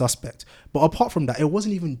is suspect. But apart from that, it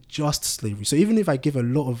wasn't even just slavery. So even if I give a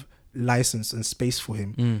lot of license and space for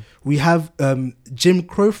him, we have Jim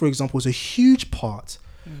Crow, for example, is a huge part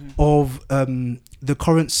of the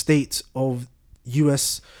current state of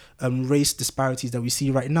US race disparities that we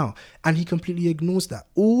see right now, and he completely ignores that.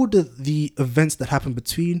 All the events that happened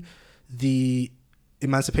between the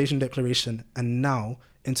Emancipation Declaration and now,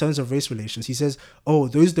 in terms of race relations, he says, oh,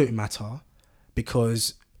 those don't matter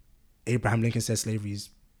because Abraham Lincoln said slavery is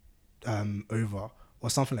over, or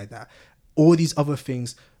something like that. All these other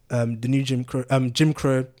things, the new Jim Crow,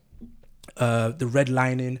 the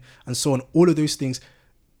redlining, and so on, all of those things,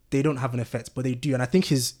 they don't have an effect, but they do. And I think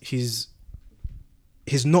his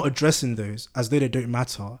not addressing those as though they don't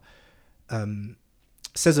matter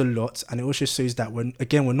says a lot. And it also shows that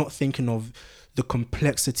we're not thinking of the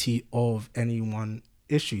complexity of any one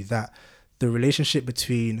issue, that the relationship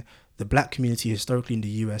between the black community historically in the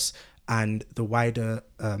US and the wider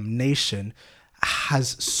nation has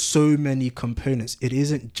so many components. It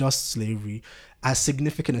isn't just slavery. As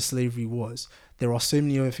significant as slavery was, there are so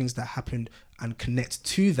many other things that happened and connect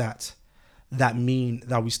to that mean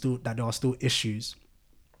that there are still issues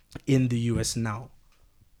in the US now.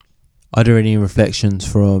 Are there any reflections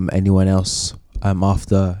from anyone else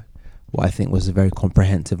after what I think was a very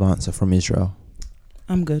comprehensive answer from Israel?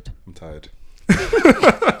 I'm good. I'm tired.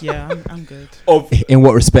 Yeah, I'm good. In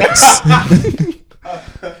what respects?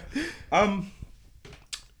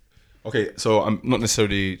 Okay, so I'm not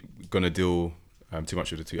necessarily going to deal too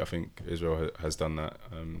much with the two. I think Israel has done that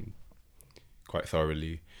quite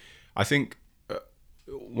thoroughly. I think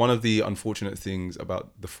one of the unfortunate things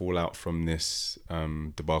about the fallout from this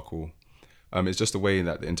debacle is just the way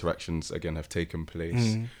that the interactions again have taken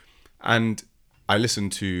place. And I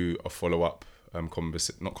listened to a follow-up a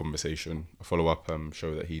follow-up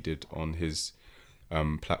show that he did on his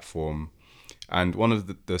platform, and one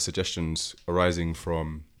of the suggestions arising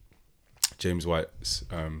from James White's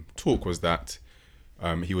talk was that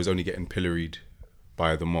he was only getting pilloried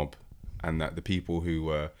by the mob, and that the people who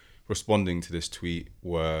were responding to this tweet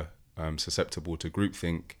were susceptible to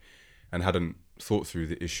groupthink and hadn't thought through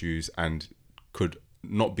the issues and could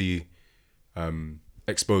not be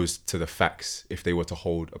exposed to the facts if they were to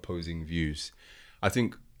hold opposing views. I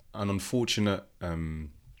think an unfortunate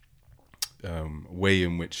way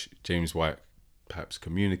in which James White perhaps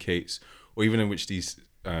communicates, or even in which these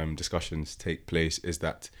discussions take place, is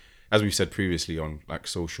that, as we've said previously on like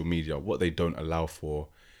social media, what they don't allow for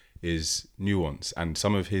is nuance. And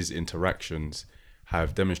some of his interactions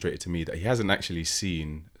have demonstrated to me that he hasn't actually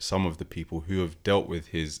seen some of the people who have dealt with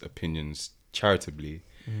his opinions charitably,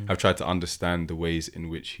 have tried to understand the ways in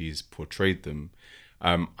which he's portrayed them.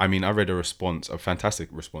 I mean, I read a fantastic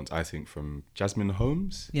response, I think, from Jasmine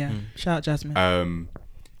Holmes. Yeah, shout out Jasmine.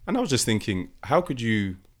 And I was just thinking, how could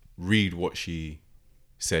you read what she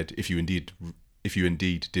said, if you indeed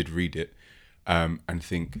did read it, and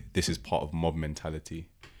think this is part of mob mentality?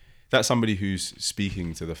 That's somebody who's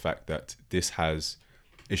speaking to the fact that this has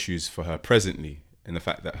issues for her presently, in the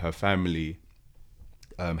fact that her family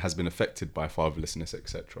has been affected by fatherlessness,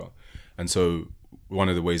 etc. And so one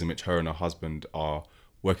of the ways in which her and her husband are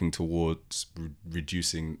working towards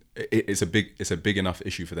reducing it's a big enough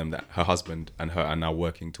issue for them that her husband and her are now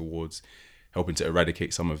working towards helping to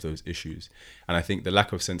eradicate some of those issues. And I think the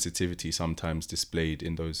lack of sensitivity sometimes displayed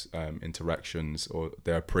in those interactions, or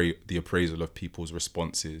the appraisal of people's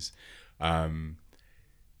responses,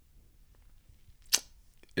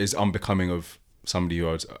 is unbecoming of somebody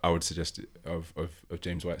who I would suggest of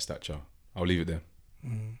James White's stature. I'll leave it there.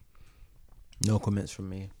 No comments from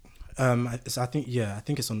me. I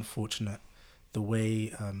think it's unfortunate the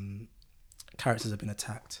way characters have been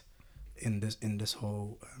attacked in this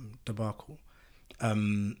whole debacle,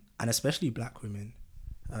 and especially black women.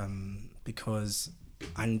 because,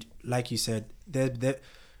 and like you said, Jasmine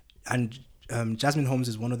Holmes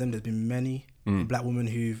is one of them. There's been many black women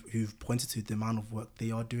who've pointed to the amount of work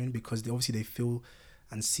they are doing, because they feel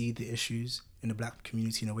and see the issues in the black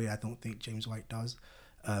community in a way I don't think James White does,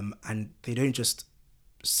 and they don't just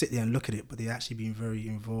sit there and look at it, but they're actually being very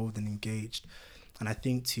involved and engaged. And I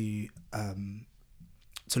think to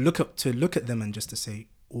look at them and just to say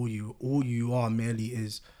all you are merely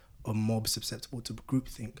is a mob susceptible to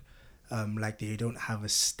groupthink, like they don't have a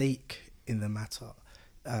stake in the matter,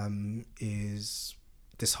 is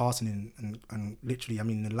disheartening and literally, I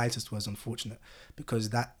mean, the lightest words, unfortunate,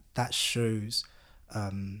 because that shows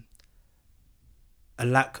a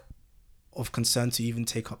lack of concern to even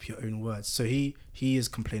take up your own words. So he is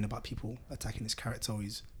complaining about people attacking his character,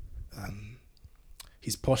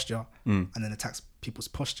 his posture, and then attacks people's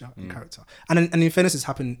posture and character. And in fairness, it's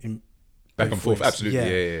happened in back and forth,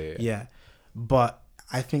 absolutely. Yeah. But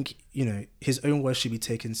I think, his own words should be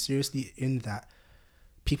taken seriously, in that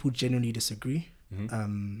people genuinely disagree,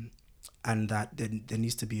 and that there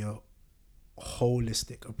needs to be a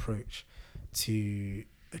holistic approach to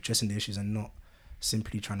addressing the issues, and not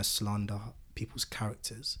simply trying to slander people's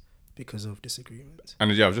characters because of disagreement.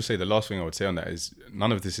 And I would just say the last thing I would say on that is,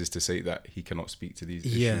 none of this is to say that he cannot speak to these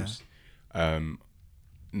issues.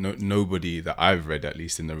 Nobody that I've read, at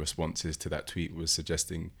least in the responses to that tweet, was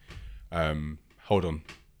suggesting, hold on,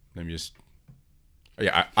 let me just,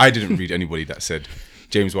 I didn't read anybody that said,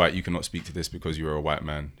 James White, you cannot speak to this because you're a white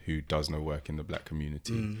man who does no work in the black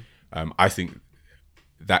community. I think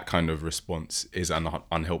that kind of response is an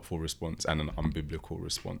unhelpful response and an unbiblical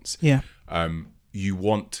response. Yeah. You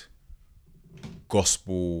want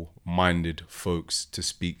gospel-minded folks to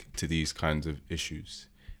speak to these kinds of issues.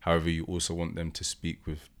 However, you also want them to speak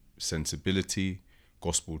with sensibility,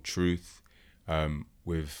 gospel truth,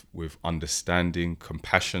 with understanding,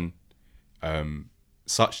 compassion,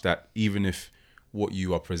 such that even if what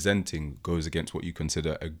you are presenting goes against what you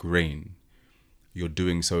consider a grain, you're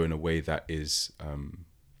doing so in a way that is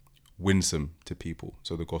winsome to people.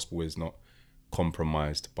 So the gospel is not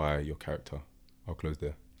compromised by your character. I'll close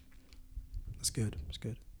there. That's good. That's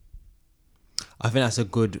good. I think that's a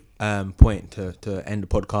good point to end the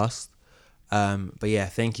podcast. But yeah,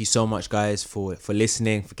 thank you so much, guys, for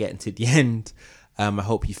listening, for getting to the end. I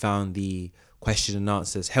hope you found the question and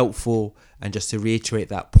answers helpful. And just to reiterate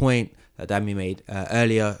that point that Dami made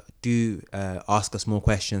earlier, do ask us more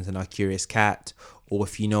questions in our Curious Cat, or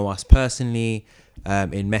if you know us personally,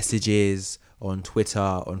 in messages, on Twitter,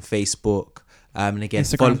 on Facebook, and again,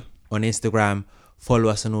 on Instagram. Follow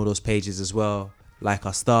us on all those pages as well. Like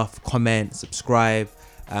our stuff, comment, subscribe,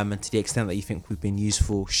 and to the extent that you think we've been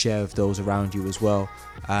useful, share with those around you as well.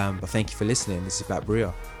 But thank you for listening. This is Black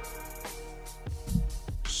Bria.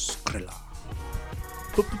 Skrilla.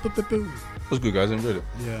 It was good, guys. I enjoyed it.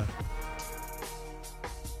 Yeah.